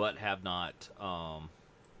 but have not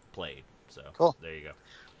played. So cool. There you go.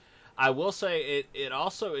 I will say it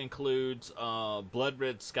also includes Blood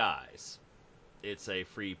Red Skies. It's a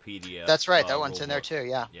free PDF. That's right. That one's in there too.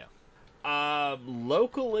 Yeah. Yeah.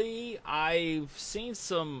 Locally, I've seen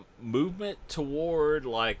some movement toward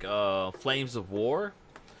like Flames of War,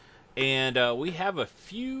 and we have a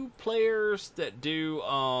few players that do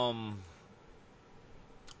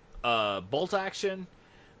Bolt Action,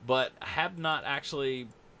 but have not actually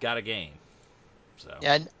got a game. So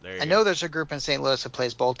yeah, there I you know go. there's a group in St. Louis that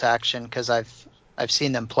plays Bolt Action because I've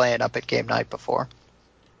seen them play it up at game night before.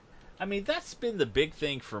 I mean, that's been the big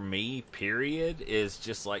thing for me, period, is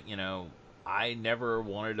just like, I never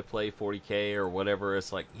wanted to play 40K or whatever.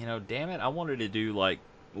 It's like, damn it, I wanted to do like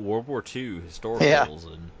World War II historicals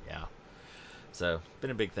and yeah. So,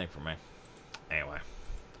 been a big thing for me. Anyway.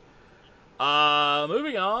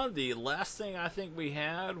 Moving on, the last thing I think we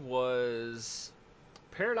had was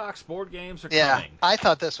Paradox board games are coming. I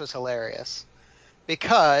thought this was hilarious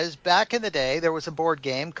because back in the day there was a board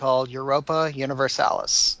game called Europa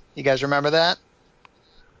Universalis. You guys remember that?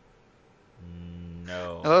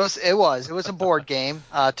 No. It was a board game.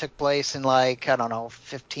 Took place in like, I don't know,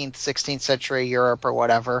 15th, 16th century Europe or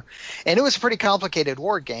whatever. And it was a pretty complicated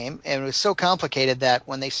board game, and it was so complicated that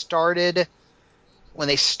when they started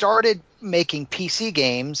making PC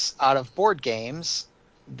games out of board games,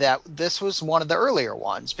 that this was one of the earlier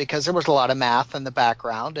ones because there was a lot of math in the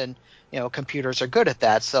background, and computers are good at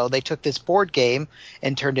that. So they took this board game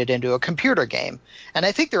and turned it into a computer game. And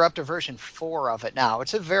I think they're up to version 4 of it now.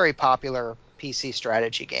 It's a very popular PC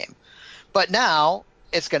strategy game. But now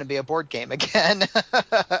it's going to be a board game again.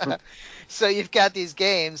 So you've got these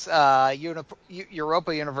games,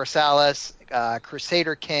 Europa Universalis,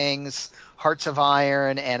 Crusader Kings, Hearts of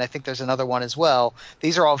Iron, and I think there's another one as well.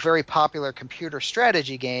 These are all very popular computer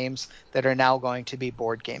strategy games that are now going to be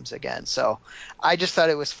board games again. So I just thought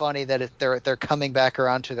it was funny that they're coming back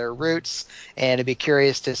around to their roots, and I'd be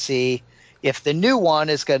curious to see if the new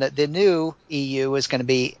EU is going to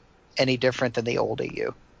be any different than the old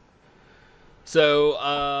EU. So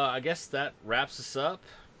I guess that wraps us up.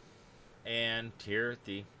 And here at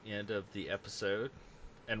the end of the episode.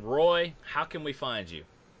 And Roy, how can we find you?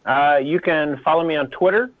 You can follow me on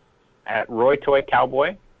Twitter at Roy Toy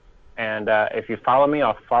Cowboy, and if you follow me,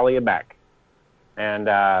 I'll follow you back. And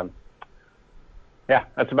yeah,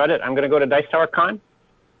 that's about it. I'm going to go to Dice Tower Con,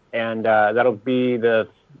 and that'll be the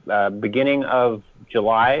beginning of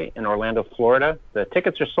July in Orlando, Florida. The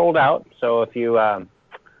tickets are sold out, so if you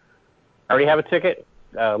already have a ticket,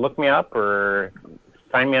 look me up or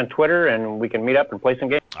find me on Twitter, and we can meet up and play some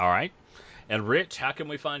games. All right. And Rich, how can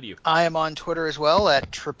we find you? I am on Twitter as well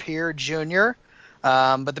at Trappier Jr.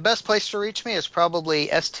 But the best place to reach me is probably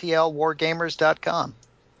stlwargamers.com.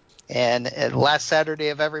 And last Saturday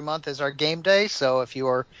of every month is our game day. So if you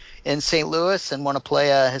are in St. Louis and want to play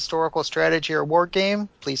a historical strategy or war game,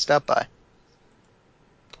 please stop by.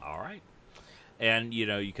 All right. And,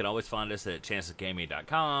 you can always find us at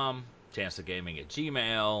chanceofgaming.com, chanceofgaming at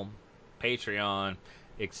Gmail, Patreon,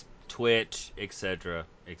 Twitch, etc.,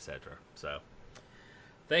 etc. So,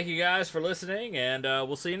 thank you guys for listening, and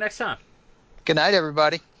we'll see you next time. Good night,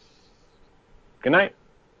 everybody. Good night.